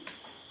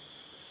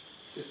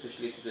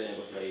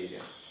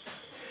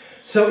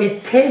 So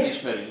it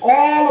takes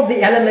all of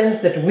the elements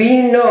that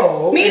we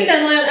know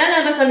Minden olyan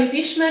elemet, amit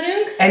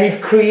ismerünk, and it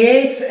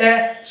creates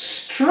a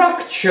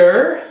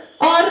structure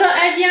arra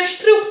egy ilyen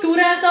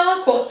struktúrát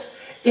alkot,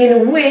 in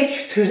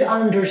which to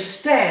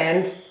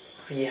understand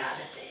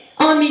reality.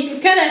 amin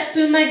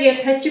keresztül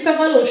megérthetjük a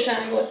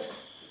valóságot.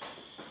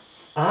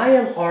 I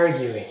am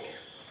arguing.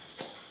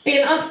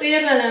 Én azt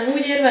érvelem,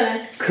 úgy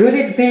érvelek. Could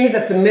it be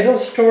that the middle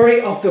story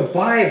of the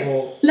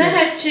Bible,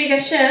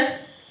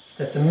 Lehetséges-e,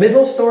 that the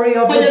middle story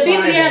of hogy the a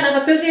Bible Bibliának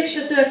a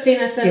középső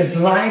története is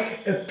like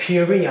a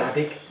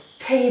periodic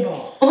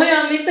table,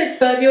 olyan, mint egy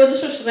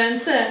periódusos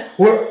rendszer,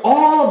 where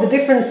all of the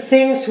different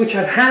things which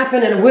have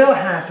happened and will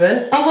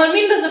happen ahol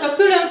mindazok a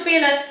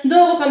különféle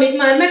dolgok, amik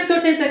már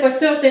megtörténtek, vagy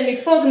történni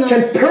fognak,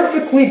 can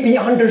perfectly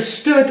be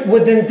understood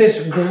within this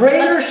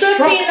greater azt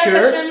structure,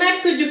 tökéletesen meg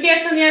tudjuk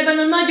érteni ebben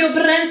a nagyobb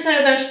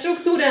rendszerben,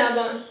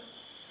 struktúrában,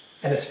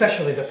 and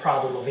especially the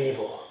problem of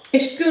evil.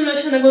 és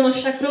különösen a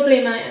gonoszság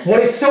problémáját.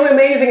 What is so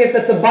amazing is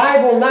that the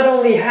Bible not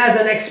only has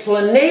an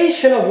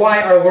explanation of why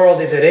our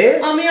world is it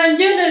is, Ami olyan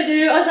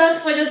gyönyörű az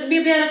az, hogy az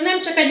Bibliának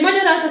nem csak egy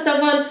magyarázata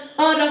van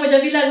arra, hogy a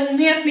világunk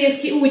miért néz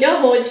ki úgy,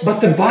 ahogy, but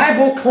the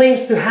Bible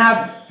claims to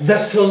have the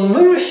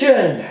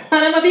solution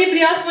hanem a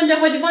Biblia azt mondja,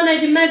 hogy van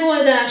egy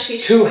megoldás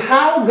is. to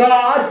how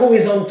God, who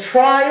is on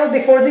trial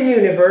before the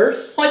universe,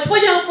 Hogy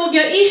hogyan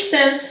fogja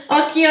Isten,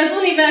 aki az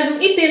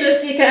univerzum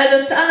ítélőszéke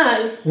előtt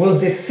áll, will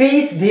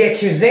defeat the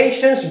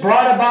accusations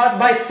brought about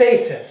by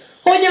Satan.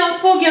 hogyan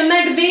fogja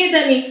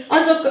megvédeni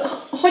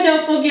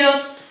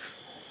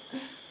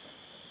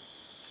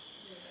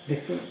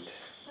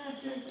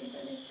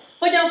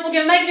hogyan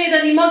fogja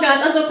megvédeni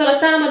magát azokkal a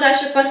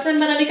támadásokkal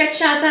szemben, amiket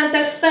sátán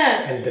tesz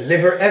fel. And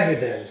deliver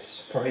evidence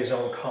for his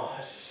own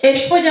cause.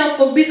 És hogyan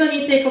fog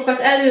bizonyítékokat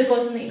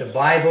előhozni. The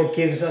Bible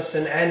gives us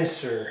an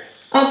answer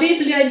A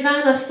Biblia egy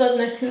választ ad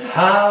nekünk.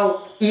 How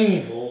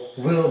evil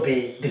will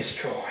be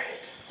destroyed.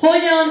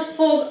 Hogyan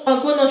fog a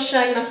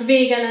gonoszságnak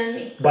vége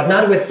lenni? But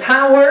not with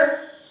power,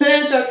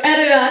 Nem csak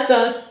erő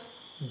által,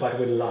 but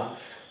with love.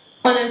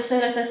 hanem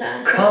szeretet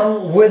által.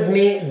 Come with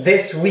me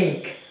this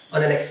week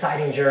on an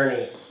exciting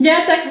journey.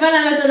 Gyertek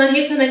velem ezen a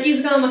héten egy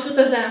izgalmas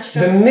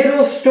utazásra. The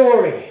middle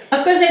story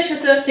A középső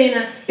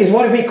történet. is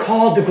what we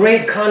call the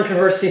great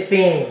controversy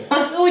theme.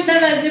 Azt úgy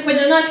nevezzük, hogy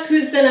a nagy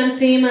küzdelem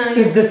témája.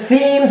 Is the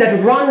theme that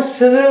runs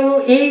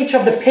through each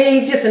of the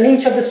pages and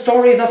each of the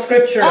stories of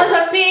Scripture. Az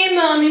a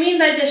téma, ami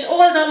minden egyes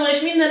oldalon és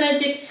minden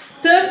egyik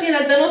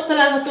történetben ott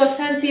található a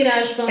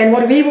Szentírásban. And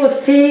what we will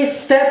see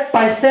step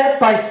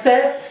by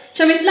step, És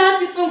amit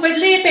látni fogunk, hogy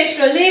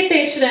lépésről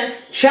lépésre,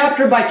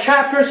 chapter by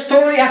chapter,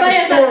 story after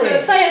story,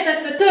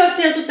 fejezetre,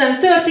 történet után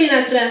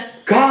történetre,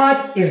 God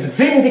is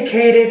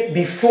vindicated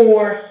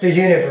before the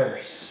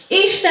universe.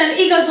 Isten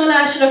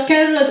igazolásra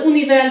kerül az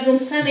univerzum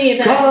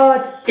szemében.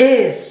 God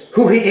is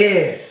who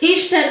He is.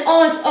 Isten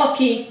az,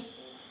 aki.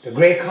 The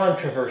great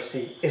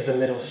controversy is the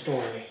middle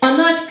story. A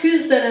nagy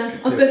küzdelem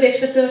a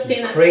középső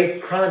történet. Great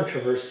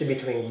controversy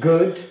between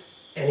good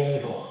and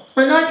evil.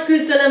 A nagy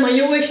küzdelem a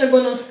jó és a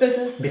gonosz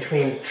között.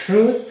 Between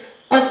truth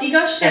Az and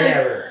igazság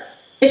error.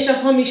 és a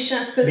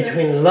hamisság között.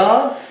 Between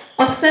love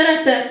A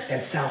szeretet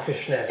and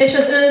selfishness. és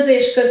az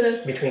önzés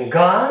között. Between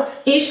God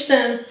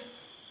Isten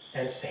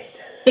and Satan.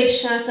 és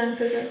sátán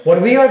között.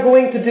 What we are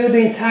going to do the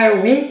entire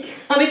week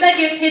Amit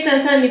egész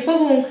héten tenni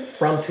fogunk,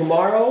 from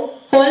tomorrow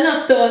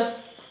holnaptól,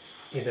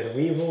 is that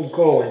we will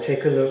go and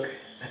take a look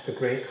at the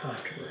great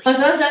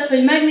controversy. az lesz,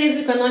 hogy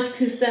megnézzük a nagy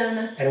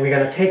küzdelmet. And we're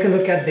going to take a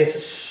look at this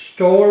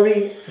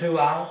story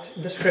throughout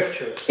the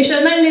Scriptures. És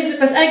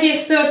megnézzük az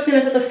egész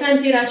történetet a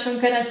Szentíráson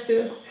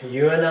keresztül. And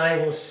you and I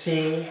will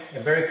see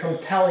a very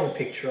compelling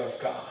picture of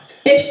God.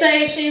 És te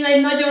és én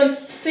egy nagyon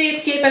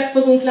szép képet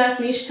fogunk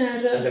látni And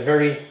Istenről. a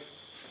very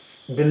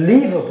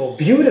believable,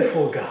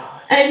 beautiful God.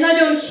 Egy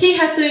nagyon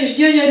hihető és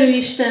gyönyörű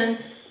Istent.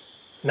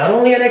 Not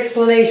only an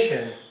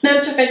explanation,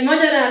 Nem csak egy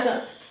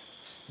magyarázat,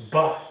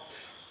 but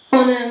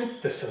hanem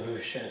the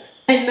solution.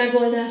 egy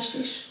megoldást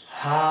is.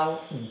 How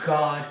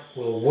God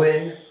will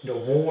win the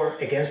war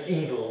against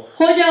evil.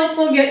 Hogyan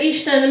fogja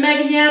Isten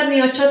megnyerni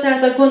a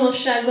csatát a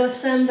gonoszsággal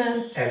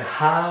szemben? And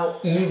how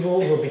evil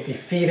will be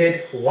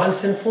defeated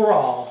once and for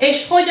all.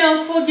 És hogyan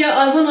fogja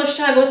a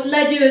gonoszságot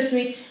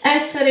legyőzni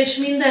egyszer és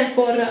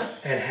mindenkorra?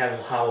 And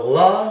how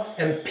love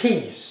and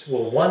peace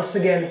will once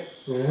again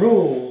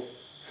rule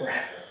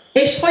forever.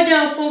 És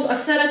hogyan fog a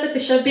szeretet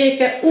és a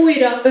béke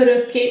újra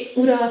örökké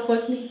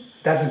uralkodni?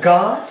 That's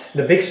God,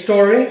 the big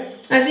story.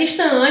 Ez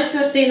Isten a nagy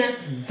történet.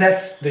 That's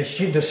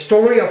the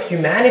story of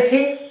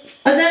humanity.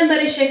 Az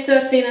emberiség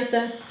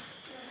története.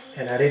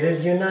 And that it is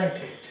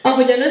united.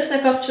 Ahogyan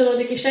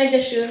összekapcsolódik és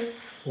egyesül.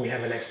 We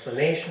have an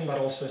explanation, but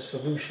also a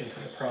solution to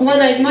the problem.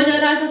 Van egy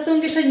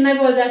magyarázatunk és egy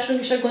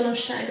megoldásunk is a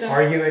gonoszságra.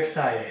 Are you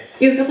excited?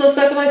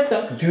 Izgatottak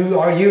vagytok?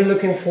 Are you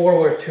looking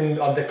forward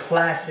to the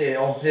classes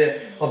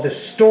of the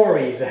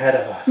stories ahead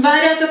of us?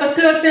 Várjátok a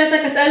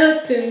történeteket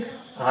előttünk?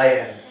 I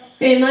am.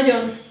 Én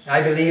nagyon.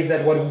 I believe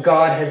that what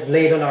God has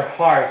laid on our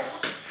hearts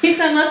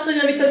Hiszem azt, hogy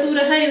amit az Úr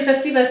a helyünkre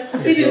a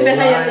szívünkbe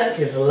helyezett,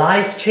 is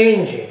life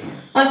changing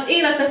az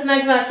életet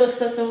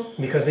megváltoztató.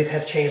 because it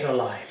has changed our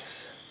lives.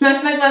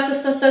 Mert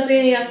megváltoztatta az én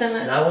And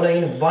életemet. I want to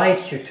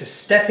invite you to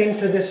step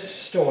into this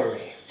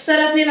story.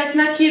 Szeretnélek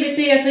meghívni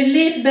téged, hogy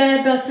lépj be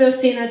ebbe a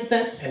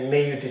történetbe. And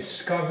may you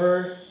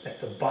discover that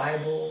the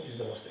Bible is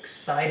the most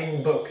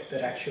exciting book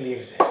that actually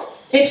exists.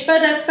 És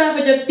fedezd fel,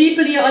 hogy a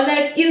Biblia a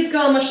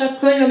legizgalmasabb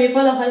könyv, ami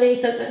valaha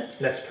létezett.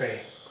 Let's pray.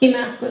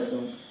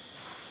 Imádkozzunk.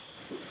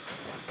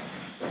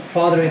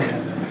 Father in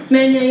heaven,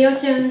 Mennyei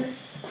Atyánk,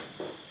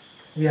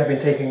 we have been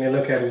taking a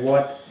look at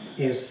what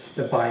is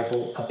the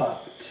Bible about.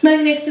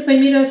 megnéztük, hogy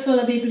miről szól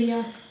a Biblia.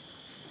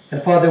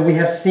 And Father, we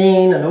have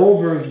seen an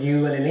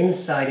overview and an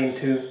insight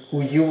into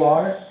who you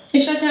are.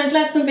 És Atyánk,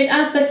 láttunk egy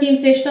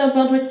áttekintést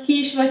abban, hogy ki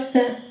is vagy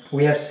te.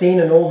 We have seen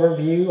an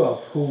overview of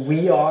who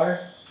we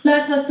are.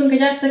 Láthattunk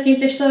egy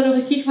áttekintést arról,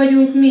 hogy kik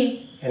vagyunk mi.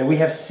 And we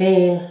have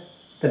seen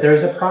that there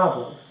is a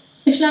problem.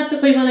 És láttuk,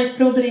 hogy van egy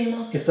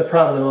probléma. It's the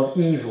problem of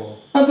evil.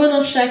 A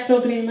gonoszság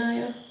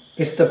problémája.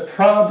 It's the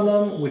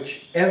problem which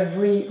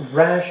every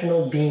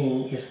rational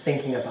being is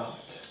thinking about.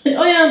 Egy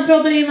olyan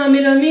probléma,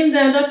 amiről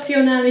minden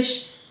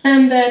racionális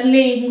ember,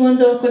 lény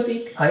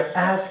gondolkozik. I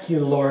ask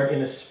you, Lord,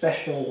 in a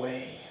special way,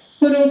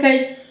 Urunk,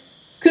 egy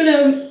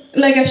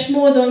különleges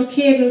módon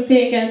kérünk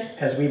téged,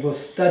 as we will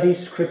study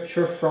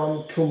Scripture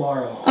from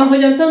tomorrow.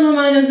 ahogyan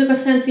tanulmányozzuk a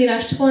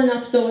Szentírást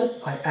holnaptól.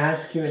 I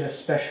ask you in a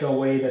special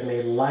way that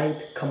may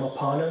light come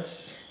upon us,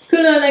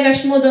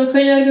 Különleges módon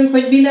könyörgünk,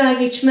 hogy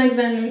világíts meg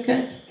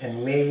bennünket.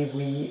 and may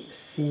we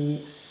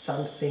see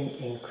something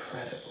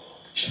incredible.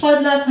 És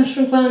hadd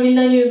láthassunk valami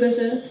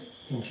lenyűgözőt.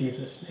 In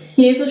Jesus' name.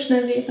 Jézus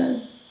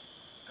nevében.